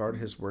often regard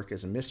his work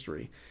as a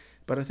mystery.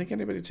 But I think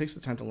anybody who takes the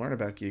time to learn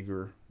about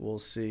Giger will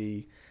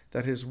see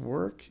that his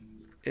work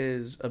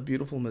is a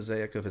beautiful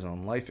mosaic of his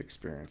own life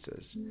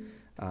experiences.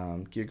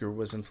 Giger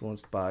was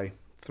influenced by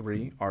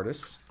 3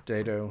 artists,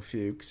 Dado,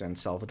 Fuchs, and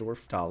Salvador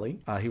Dali.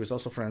 He was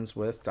also friends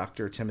with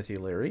Dr. Timothy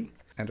Leary,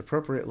 and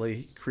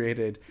appropriately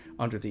created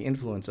under the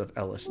influence of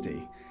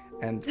LSD.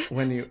 And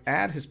when you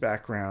add his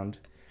background,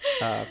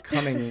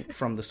 coming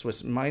from the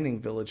Swiss mining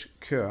village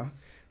Kur,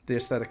 the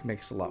aesthetic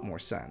makes a lot more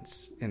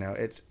sense.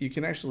 You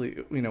can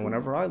actually,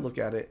 whenever I look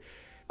at it,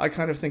 I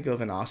kind of think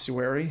of an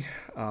ossuary,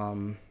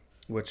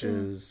 which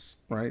is,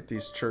 right,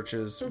 these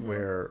churches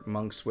where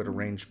monks would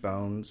arrange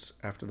bones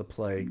after the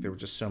plague. There were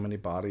just so many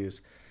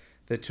bodies.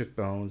 They took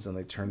bones and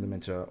they turned them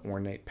into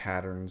ornate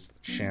patterns,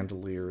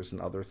 chandeliers and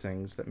other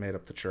things that made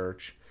up the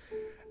church.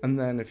 And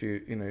then if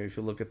you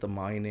look at the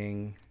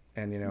mining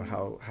and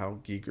how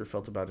Giger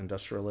felt about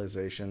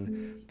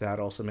industrialization, that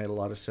also made a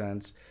lot of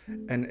sense.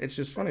 And it's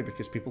just funny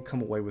because people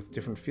come away with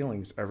different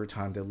feelings every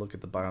time they look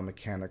at the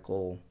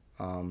biomechanical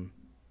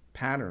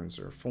patterns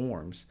or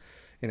forms.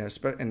 you know,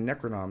 and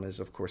Necronom is,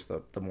 of course,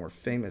 the more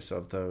famous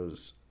of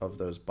those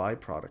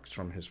byproducts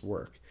from his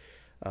work.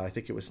 I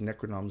think it was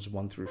Necronoms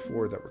 1 through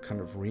 4 that were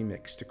kind of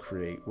remixed to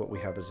create what we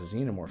have as a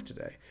xenomorph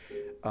today.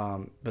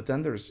 But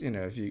then there's, you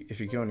know, if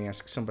you go and you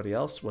ask somebody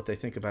else what they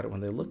think about it when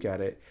they look at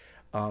it,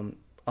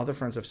 other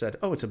friends have said,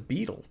 oh, it's a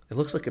beetle. It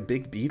looks like a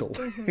big beetle.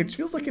 It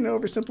feels like an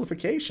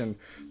oversimplification.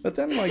 But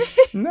then, like,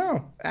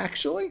 no,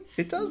 actually,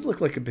 it does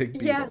look like a big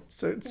beetle. Yeah.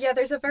 So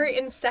There's a very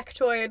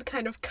insectoid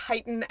kind of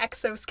chitin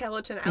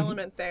exoskeleton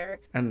element there.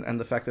 And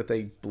the fact that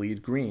they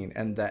bleed green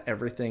and that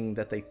everything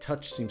that they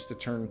touch seems to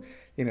turn,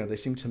 you know, they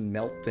seem to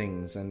melt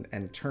things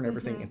and turn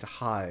everything into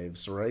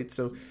hives, right?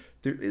 So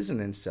there is an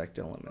insect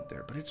element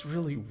there, but it's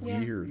really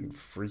weird and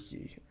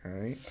freaky,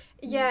 right?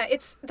 Yeah,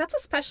 that's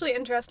especially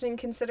interesting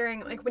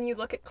considering, like, when you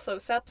look at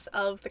close-ups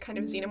of the kind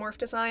of xenomorph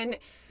design,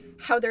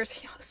 how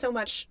there's so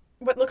much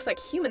what looks like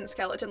human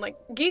skeleton. Like,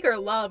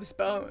 Giger loves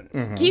bones.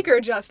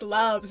 Giger just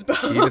loves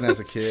bones. Even as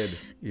a kid.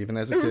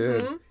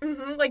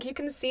 Like, you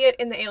can see it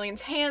in the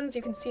alien's hands.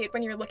 You can see it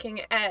when you're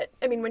looking at,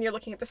 when you're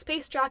looking at the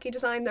space jockey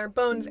design, there are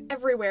bones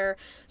everywhere.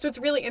 So it's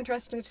really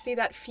interesting to see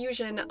that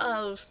fusion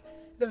of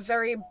the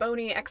very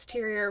bony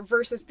exterior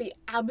versus the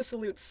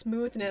absolute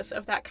smoothness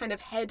of that kind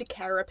of head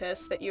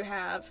carapace that you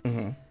have.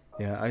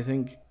 Yeah, I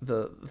think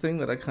the thing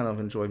that I kind of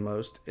enjoy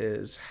most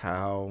is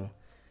how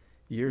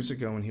years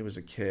ago when he was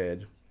a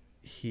kid,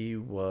 he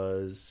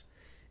was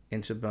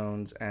into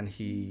bones, and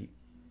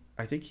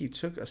I think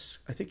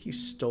he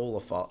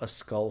stole a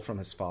skull from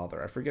his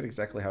father. I forget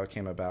exactly how it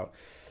came about,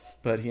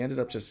 but he ended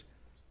up just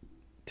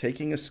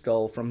taking a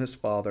skull from his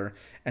father,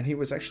 and he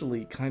was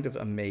actually kind of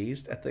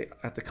amazed at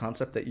the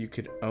concept that you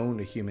could own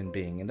a human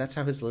being, and that's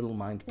how his little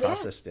mind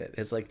processed it.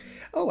 It's like,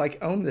 oh, I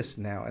own this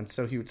now. And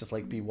so he would just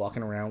like be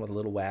walking around with a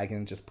little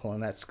wagon just pulling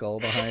that skull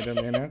behind him,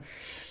 you know.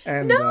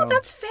 And no,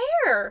 that's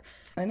fair.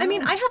 I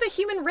have a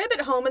human rib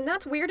at home, and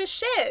that's weird as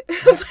shit.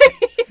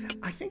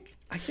 I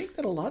think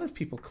that a lot of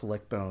people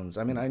collect bones.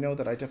 I mean, I know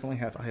that I definitely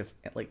have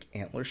like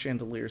antler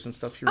chandeliers and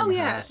stuff here in the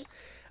house.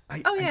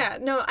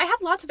 No, I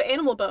have lots of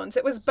animal bones.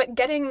 But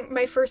getting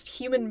my first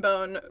human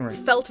bone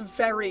felt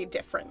very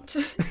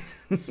different.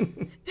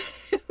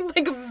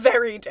 Like,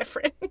 very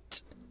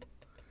different.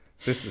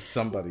 This is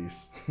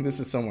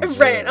someone's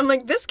right. rib. I'm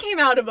like, this came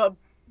out of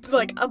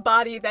a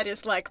body that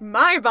is like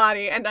my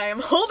body, and I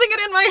am holding it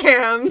in my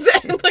hands,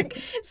 and like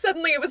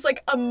suddenly it was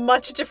like a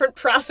much different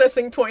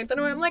processing point than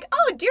where I'm like,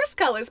 oh, deer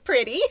skull is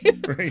pretty.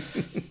 Right.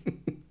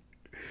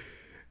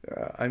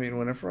 I mean,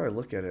 whenever I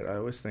look at it, I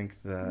always think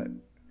that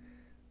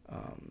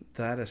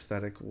that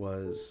aesthetic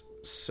was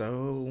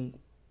so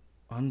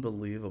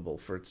unbelievable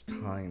for its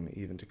time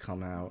even to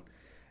come out,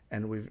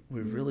 and we've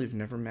really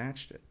never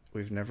matched it.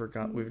 We've never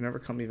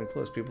come even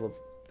close. People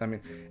have,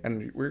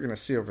 and we're going to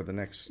see over the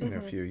next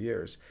few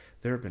years,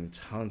 there have been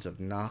tons of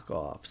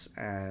knockoffs,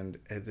 and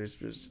there's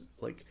just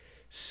like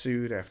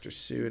suit after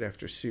suit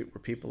after suit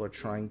where people are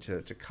trying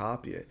to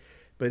copy it.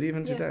 But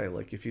even today,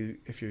 like if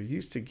you're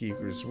used to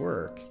Giger's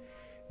work,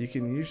 you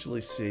can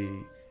usually see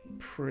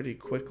pretty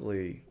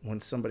quickly when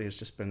somebody has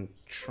just been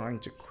trying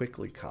to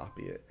quickly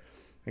copy it,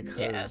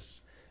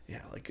 because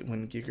like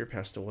when Giger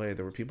passed away,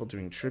 there were people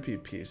doing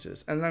tribute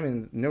pieces, and I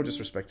mean, no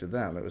disrespect to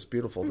them, it was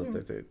beautiful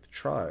that they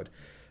tried,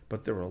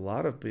 but there were a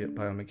lot of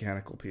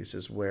biomechanical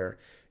pieces where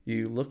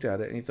you looked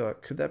at it and you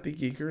thought, could that be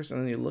Giger's?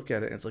 And then you look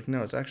at it and it's like,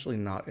 no, it's actually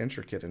not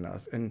intricate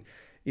enough. And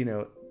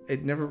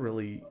it never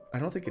really, I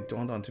don't think it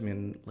dawned on to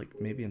me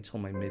maybe until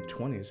my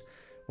mid-20s,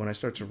 when I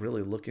start to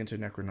really look into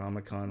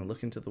Necronomicon and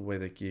look into the way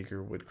that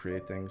Giger would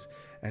create things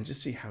and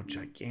just see how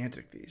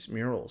gigantic these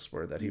murals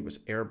were that he was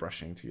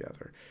airbrushing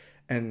together.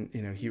 And,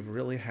 he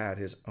really had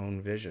his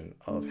own vision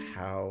of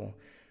how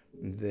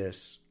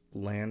this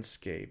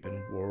landscape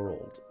and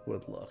world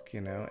would look,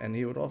 and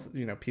he would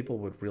often, people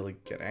would really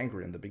get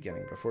angry in the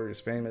beginning. Before he was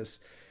famous,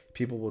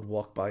 people would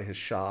walk by his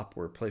shop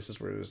or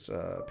places where his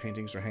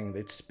paintings were hanging,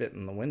 they'd spit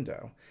in the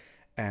window.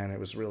 And it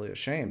was really a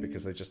shame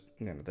because they just,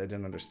 they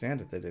didn't understand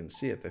it. They didn't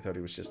see it. They thought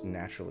he was just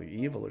naturally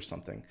evil or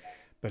something.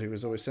 But he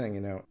was always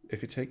saying,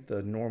 if you take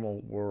the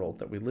normal world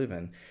that we live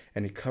in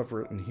and you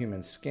cover it in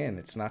human skin,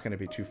 it's not going to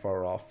be too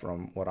far off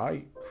from what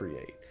I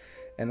create.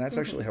 And that's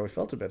actually how I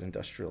felt about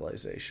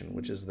industrialization,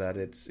 which is that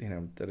it's,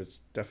 that it's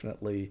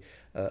definitely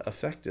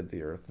affected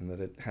the earth and that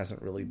it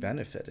hasn't really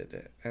benefited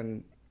it.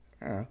 And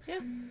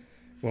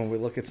when we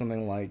look at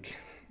something like,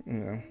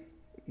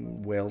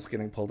 whales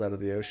getting pulled out of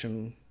the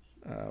ocean,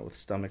 with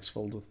stomachs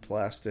filled with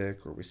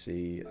plastic, or we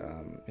see,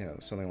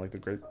 something like the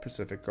Great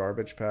Pacific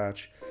Garbage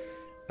Patch.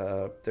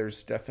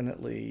 There's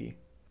definitely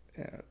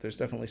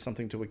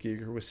something to what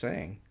Giger was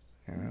saying.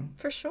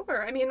 For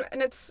sure. I mean,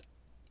 and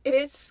it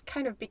is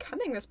kind of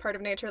becoming this part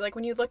of nature. Like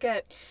when you look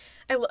at,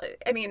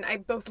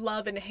 I both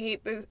love and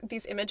hate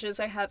these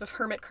images I have of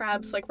hermit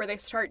crabs, like where they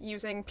start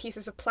using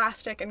pieces of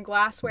plastic and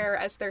glassware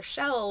as their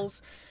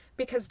shells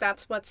because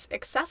that's what's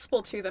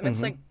accessible to them.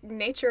 It's like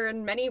nature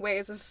in many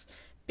ways is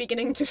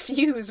beginning to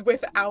fuse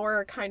with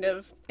our kind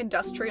of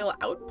industrial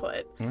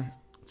output.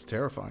 It's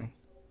terrifying.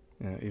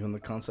 Even the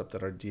concept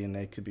that our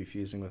DNA could be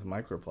fusing with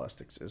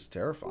microplastics is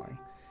terrifying.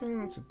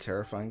 It's a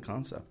terrifying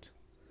concept.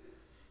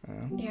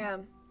 Yeah.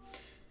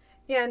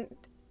 Yeah, and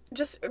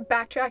just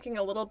backtracking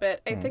a little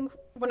bit, I think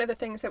one of the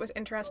things that was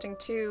interesting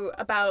too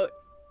about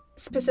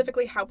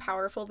specifically how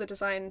powerful the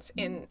designs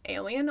in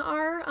Alien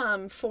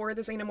are for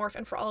the xenomorph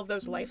and for all of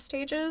those life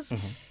stages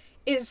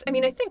is, I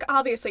mean, I think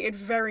obviously it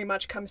very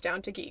much comes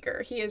down to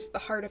Giger. He is the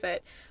heart of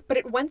it, but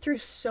it went through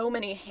so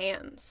many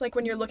hands. Like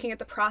when you're looking at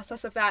the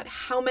process of that,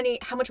 how much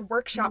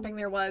workshopping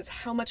there was,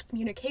 how much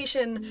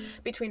communication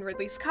between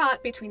Ridley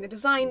Scott, between the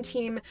design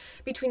team,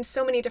 between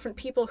so many different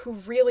people who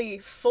really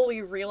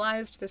fully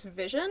realized this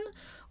vision,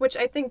 which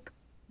I think,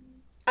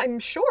 I'm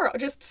sure,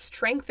 just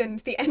strengthened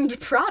the end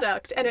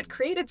product, and it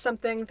created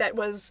something that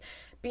was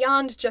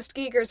beyond just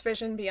Giger's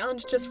vision,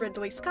 beyond just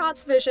Ridley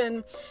Scott's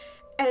vision,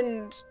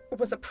 and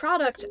was a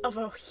product of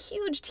a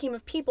huge team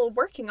of people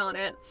working on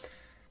it.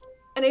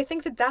 And I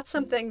think that that's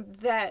something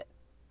that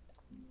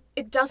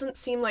it doesn't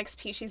seem like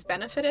Species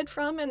benefited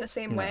from in the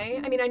same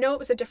way. I mean, I know it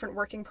was a different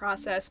working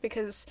process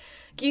because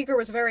Giger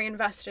was very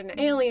invested in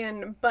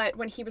Alien, but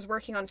when he was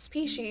working on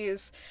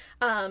Species,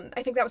 I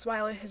think that was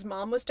while his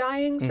mom was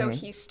dying, so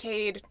he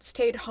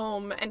stayed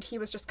home, and he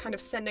was just kind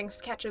of sending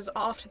sketches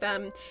off to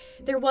them.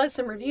 There was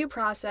some review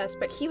process,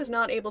 but he was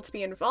not able to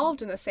be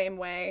involved in the same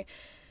way.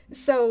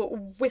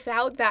 So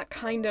without that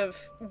kind of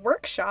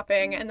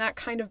workshopping and that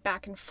kind of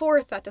back and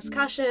forth, that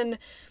discussion,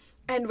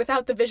 and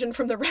without the vision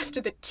from the rest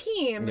of the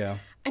team,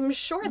 I'm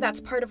sure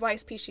that's part of why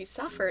Species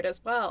suffered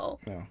as well.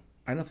 Yeah.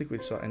 I don't think we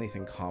saw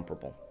anything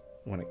comparable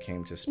when it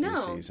came to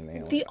Species and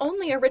Alien. The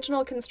only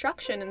original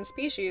construction in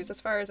Species, as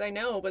far as I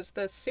know, was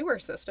the sewer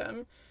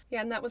system.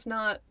 Yeah, and that was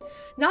not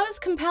as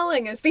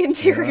compelling as the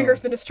interior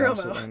of the Nostromo.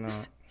 Absolutely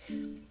not.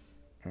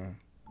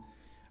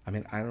 I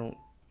mean, I don't...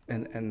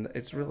 And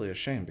it's really a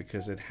shame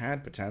because it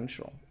had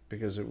potential,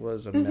 because it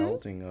was a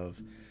melding of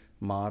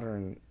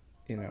modern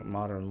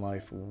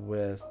life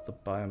with the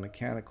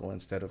biomechanical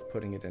instead of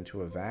putting it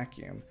into a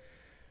vacuum.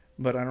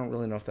 But I don't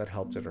really know if that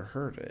helped it or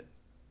hurt it,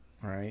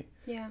 right?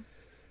 Yeah.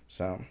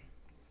 So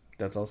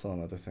that's also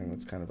another thing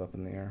that's kind of up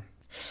in the air.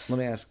 Let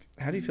me ask,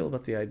 how do you feel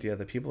about the idea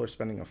that people are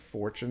spending a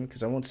fortune?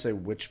 Because I won't say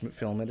which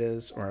film it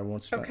is, or I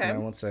won't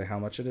say how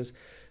much it is.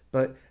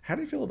 But how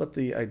do you feel about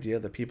the idea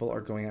that people are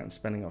going out and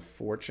spending a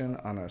fortune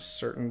on a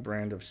certain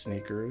brand of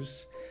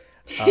sneakers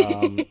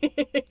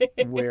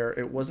where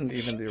it wasn't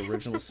even the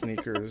original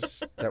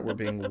sneakers that were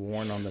being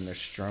worn on the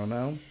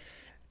Nostromo?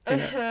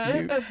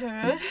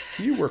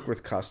 You work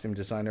with costume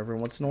design every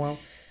once in a while.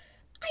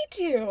 I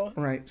do.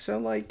 Right. So,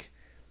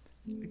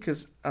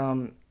 because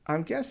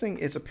I'm guessing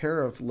it's a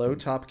pair of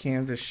low-top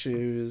canvas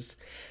shoes,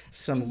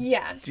 some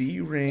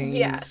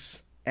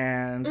D-rings,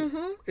 and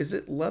is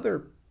it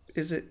leather?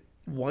 Is it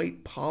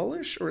white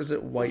polish or is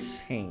it white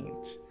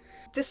paint?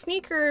 The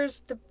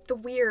sneakers, the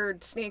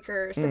weird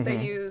sneakers that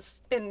they use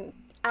in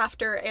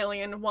after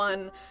Alien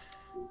 1,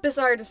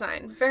 bizarre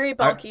design, very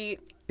bulky.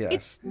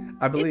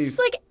 I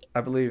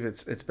believe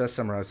it's best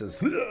summarized as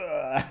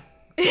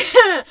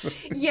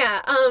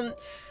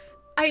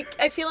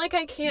I feel like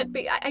I can't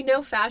be... I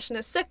know fashion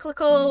is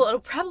cyclical. It'll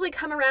probably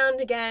come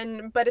around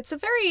again, but it's a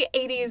very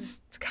 80s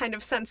kind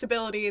of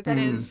sensibility that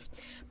is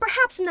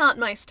perhaps not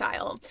my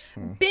style.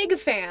 Big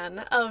fan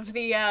of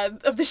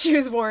the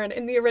shoes worn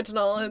in the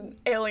original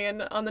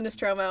Alien on the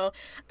Nostromo.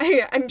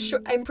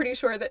 I'm pretty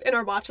sure that in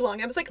our watch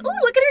along I was like, "Oh,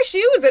 look at her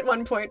shoes" at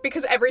one point,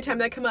 because every time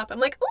they come up I'm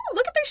like, "Oh,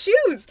 look at their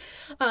shoes."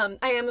 I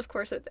am, of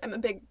course, I'm a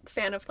big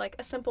fan of like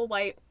a simple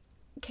white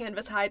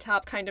canvas high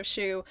top kind of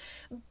shoe.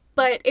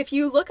 But if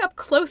you look up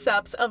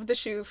close-ups of the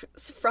shoe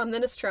from the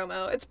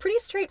Nostromo, it's pretty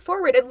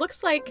straightforward. It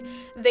looks like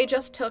they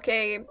just took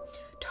a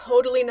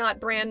totally not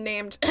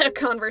brand-named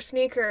Converse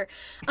sneaker,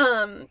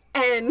 and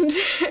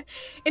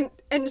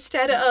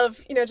instead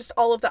of, just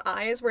all of the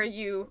eyes where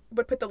you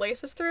would put the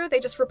laces through, they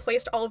just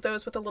replaced all of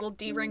those with a little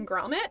D-ring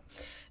grommet.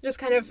 Just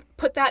kind of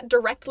put that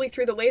directly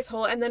through the lace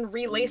hole and then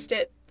relaced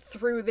it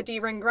through the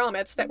D-ring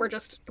grommets that were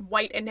just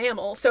white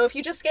enamel. So if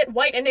you just get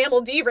white enamel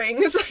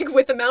D-rings, like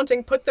with the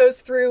mounting, put those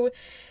through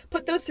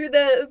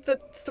the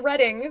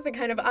threading, the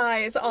kind of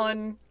eyes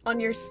on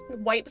your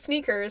white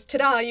sneakers.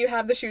 Ta-da! You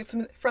have the shoes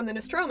from the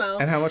Nostromo.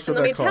 And how much would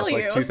that cost?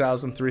 Like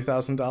 $2,000,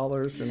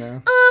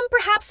 $3,000?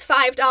 Perhaps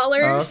 $5.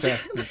 Oh,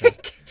 okay.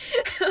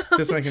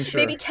 Just making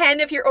sure. Maybe $10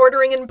 if you're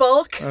ordering in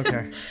bulk.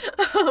 Okay.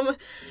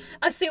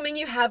 Assuming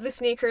you have the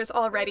sneakers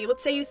already.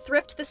 Let's say you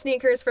thrift the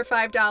sneakers for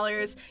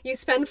 $5. You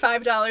spend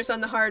 $5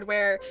 on the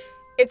hardware.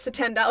 It's a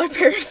 $10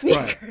 pair of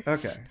sneakers. Right.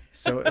 Okay.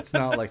 So it's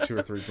not like $2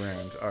 or $3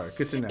 grand. All right.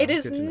 Good to know. It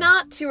is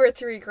not $2 or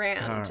 $3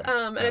 grand.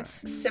 And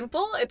it's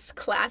simple. It's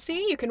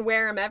classy. You can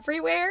wear them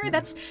everywhere.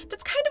 That's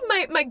kind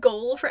of my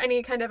goal for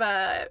any kind of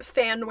a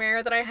fan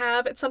wear that I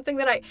have. It's something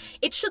that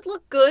it should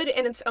look good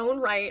in its own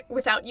right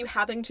without you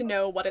having to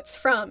know what it's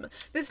from.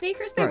 The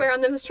sneakers they wear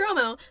on the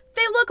Nostromo,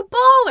 they look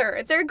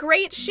baller. They're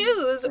great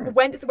shoes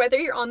whether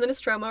you're on the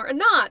Nostromo or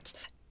not.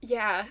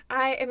 Yeah,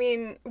 I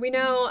mean, we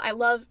know I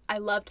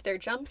loved their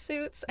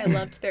jumpsuits, I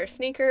loved their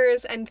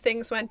sneakers, and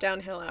things went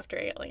downhill after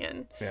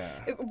Alien.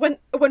 Yeah.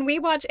 When we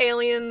watch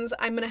Aliens,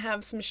 I'm gonna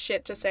have some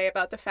shit to say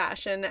about the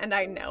fashion, and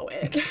I know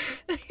it.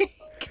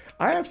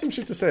 I have some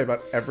shit to say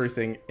about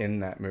everything in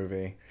that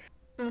movie.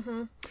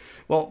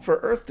 Well, for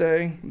Earth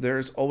Day,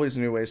 there's always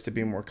new ways to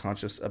be more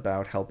conscious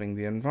about helping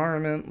the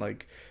environment,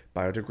 like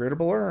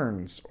biodegradable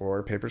urns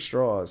or paper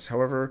straws.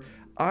 However,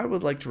 I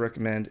would like to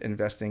recommend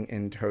investing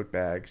in tote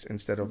bags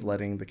instead of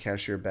letting the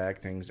cashier bag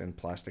things in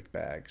plastic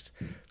bags.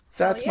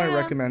 That's my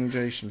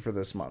recommendation for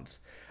this month.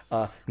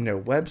 No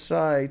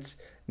websites,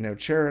 no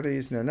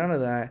charities, no none of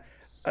that.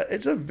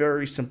 It's a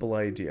very simple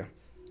idea.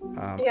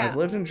 I've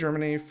lived in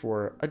Germany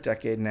for a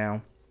decade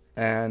now,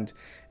 and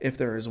if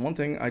there is one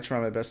thing I try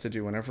my best to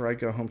do whenever I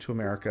go home to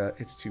America,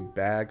 it's to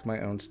bag my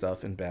own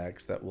stuff in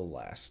bags that will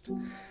last.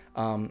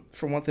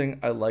 For one thing,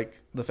 I like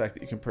the fact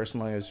that you can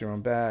personalize your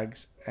own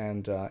bags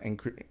and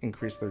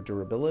increase their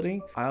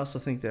durability. I also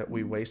think that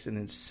we waste an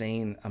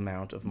insane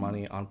amount of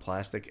money on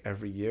plastic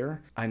every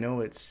year. I know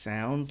it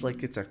sounds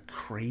like it's a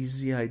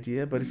crazy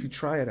idea, but if you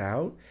try it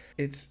out,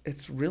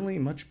 it's really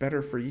much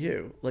better for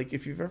you. Like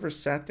if you've ever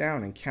sat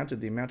down and counted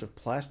the amount of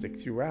plastic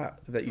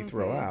that you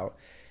throw out,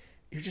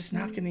 you're just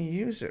not going to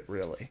use it,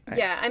 really.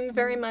 Yeah, I'm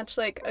very much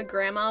like a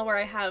grandma where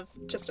I have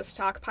just a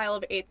stockpile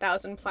of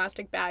 8,000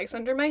 plastic bags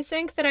under my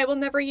sink that I will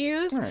never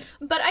use. Right.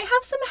 But I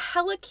have some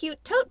hella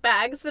cute tote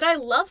bags that I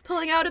love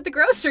pulling out at the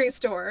grocery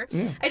store.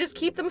 Yeah. I just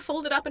keep them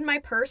folded up in my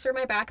purse or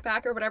my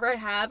backpack or whatever I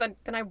have, and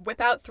then I whip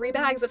out 3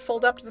 bags that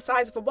fold up to the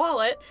size of a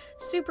wallet.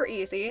 Super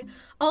easy.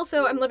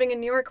 Also, I'm living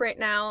in New York right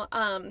now,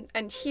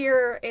 and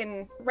here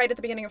right at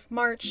the beginning of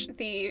March,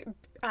 the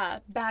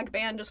bag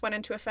ban just went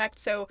into effect,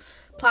 so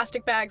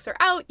plastic bags are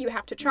out. You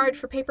have to charge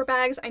for paper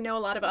bags. I know a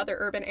lot of other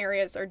urban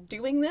areas are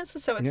doing this,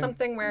 so it's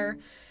something where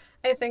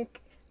I think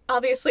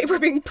obviously we're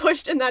being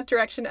pushed in that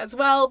direction as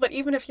well, but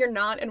even if you're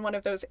not in one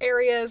of those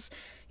areas,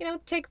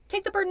 take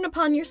the burden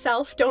upon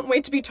yourself. Don't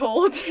wait to be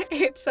told.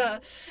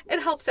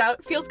 It helps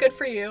out, feels good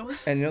for you.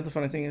 And the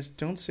funny thing is,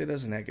 don't see it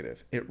as a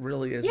negative. It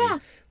really isn't. Yeah.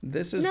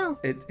 This is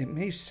it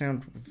may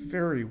sound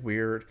very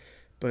weird,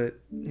 but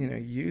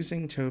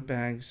using tote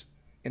bags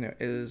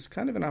is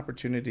kind of an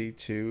opportunity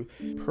to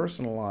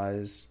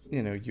personalize,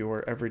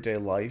 your everyday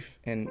life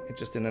and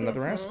just in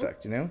another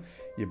aspect,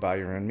 You buy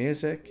your own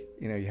music,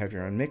 you have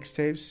your own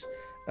mixtapes,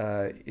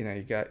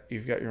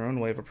 you've got your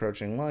own way of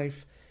approaching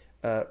life.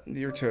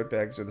 Your tote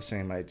bags are the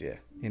same idea.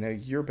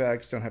 Your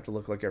bags don't have to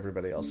look like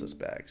everybody else's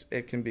bags.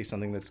 It can be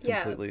something that's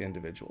completely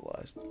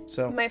individualized.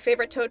 So my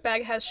favorite tote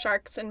bag has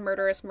sharks and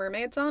murderous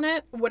mermaids on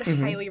it. Would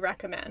highly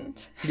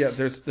recommend. Yeah,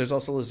 there's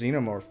also a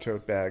xenomorph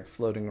tote bag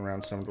floating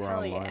around somewhere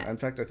online. Yeah. In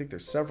fact, I think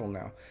there's several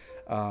now.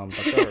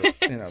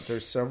 But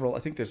there's several. I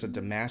think there's a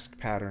Damask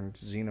patterned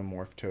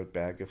xenomorph tote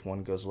bag if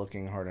one goes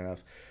looking hard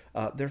enough.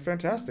 They're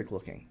fantastic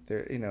looking.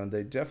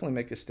 They definitely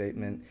make a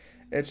statement.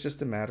 It's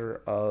just a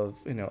matter of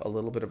a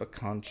little bit of a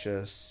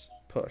conscious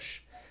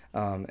push.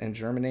 In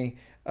Germany,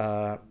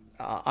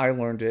 I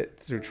learned it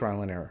through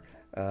trial and error.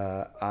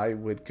 I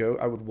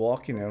would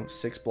walk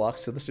 6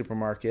 blocks to the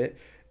supermarket,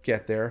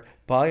 get there,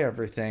 buy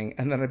everything,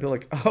 and then I'd be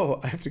like, oh,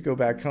 I have to go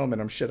back home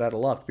and I'm shit out of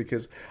luck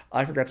because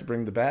I forgot to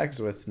bring the bags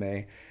with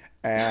me.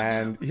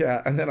 And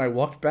and then I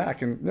walked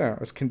back and I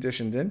was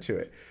conditioned into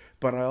it.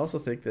 But I also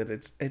think that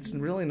it's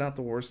really not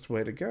the worst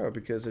way to go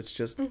because it's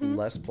just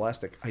less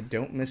plastic. I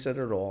don't miss it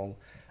at all.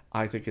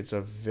 I think it's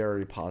a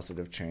very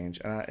positive change,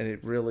 and it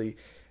really,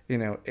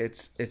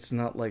 it's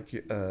not like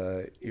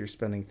you're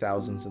spending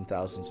thousands and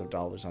thousands of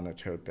dollars on a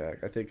tote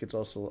bag. I think it's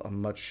also a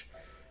much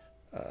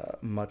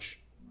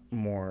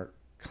more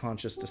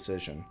conscious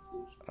decision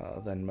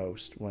than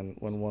most when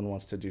one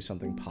wants to do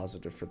something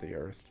positive for the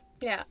earth.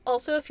 Yeah.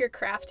 Also, if you're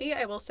crafty,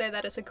 I will say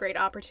that is a great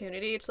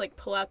opportunity to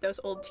pull out those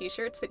old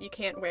t-shirts that you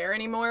can't wear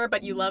anymore,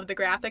 but you love the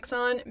graphics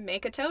on.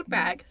 Make a tote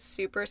bag.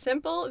 Super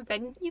simple.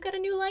 Then you get a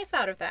new life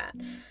out of that.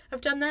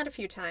 I've done that a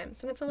few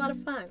times, and it's a lot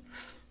of fun.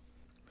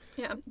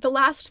 Yeah. The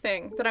last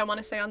thing that I want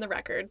to say on the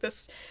record,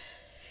 this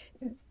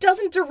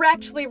doesn't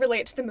directly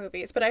relate to the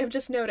movies, but I have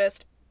just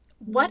noticed,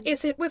 what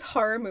is it with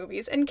horror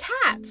movies and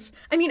cats?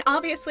 I mean,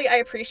 obviously, I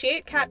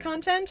appreciate cat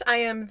content. I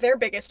am their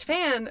biggest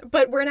fan,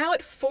 but we're now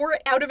at 4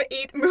 out of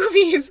 8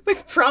 movies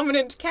with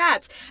prominent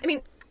cats. I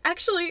mean,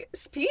 actually,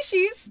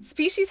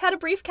 Species had a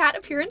brief cat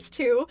appearance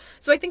too,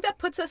 so I think that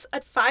puts us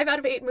at 5 out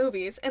of 8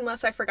 movies,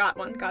 unless I forgot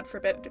one. God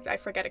forbid I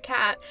forget a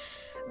cat.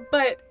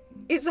 But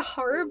is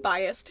horror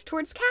biased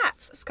towards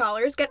cats?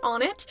 Scholars, get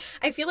on it.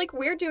 I feel like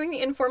we're doing the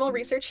informal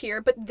research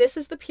here, but this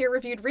is the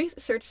peer-reviewed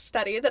research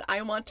study that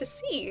I want to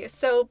see.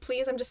 So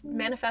please, I'm just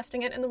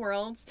manifesting it in the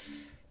world.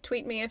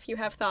 Tweet me if you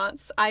have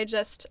thoughts. I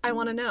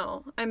want to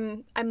know.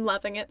 I'm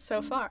loving it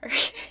so far.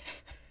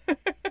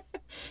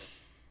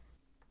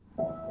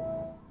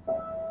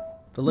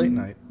 The Late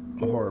Night,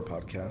 a horror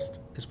podcast,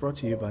 is brought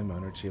to you by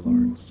Mona T.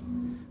 Lawrence.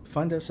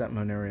 Find us at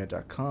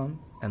monaria.com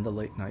and The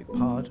Late Night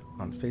Pod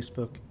on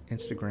Facebook,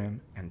 Instagram,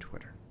 and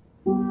Twitter.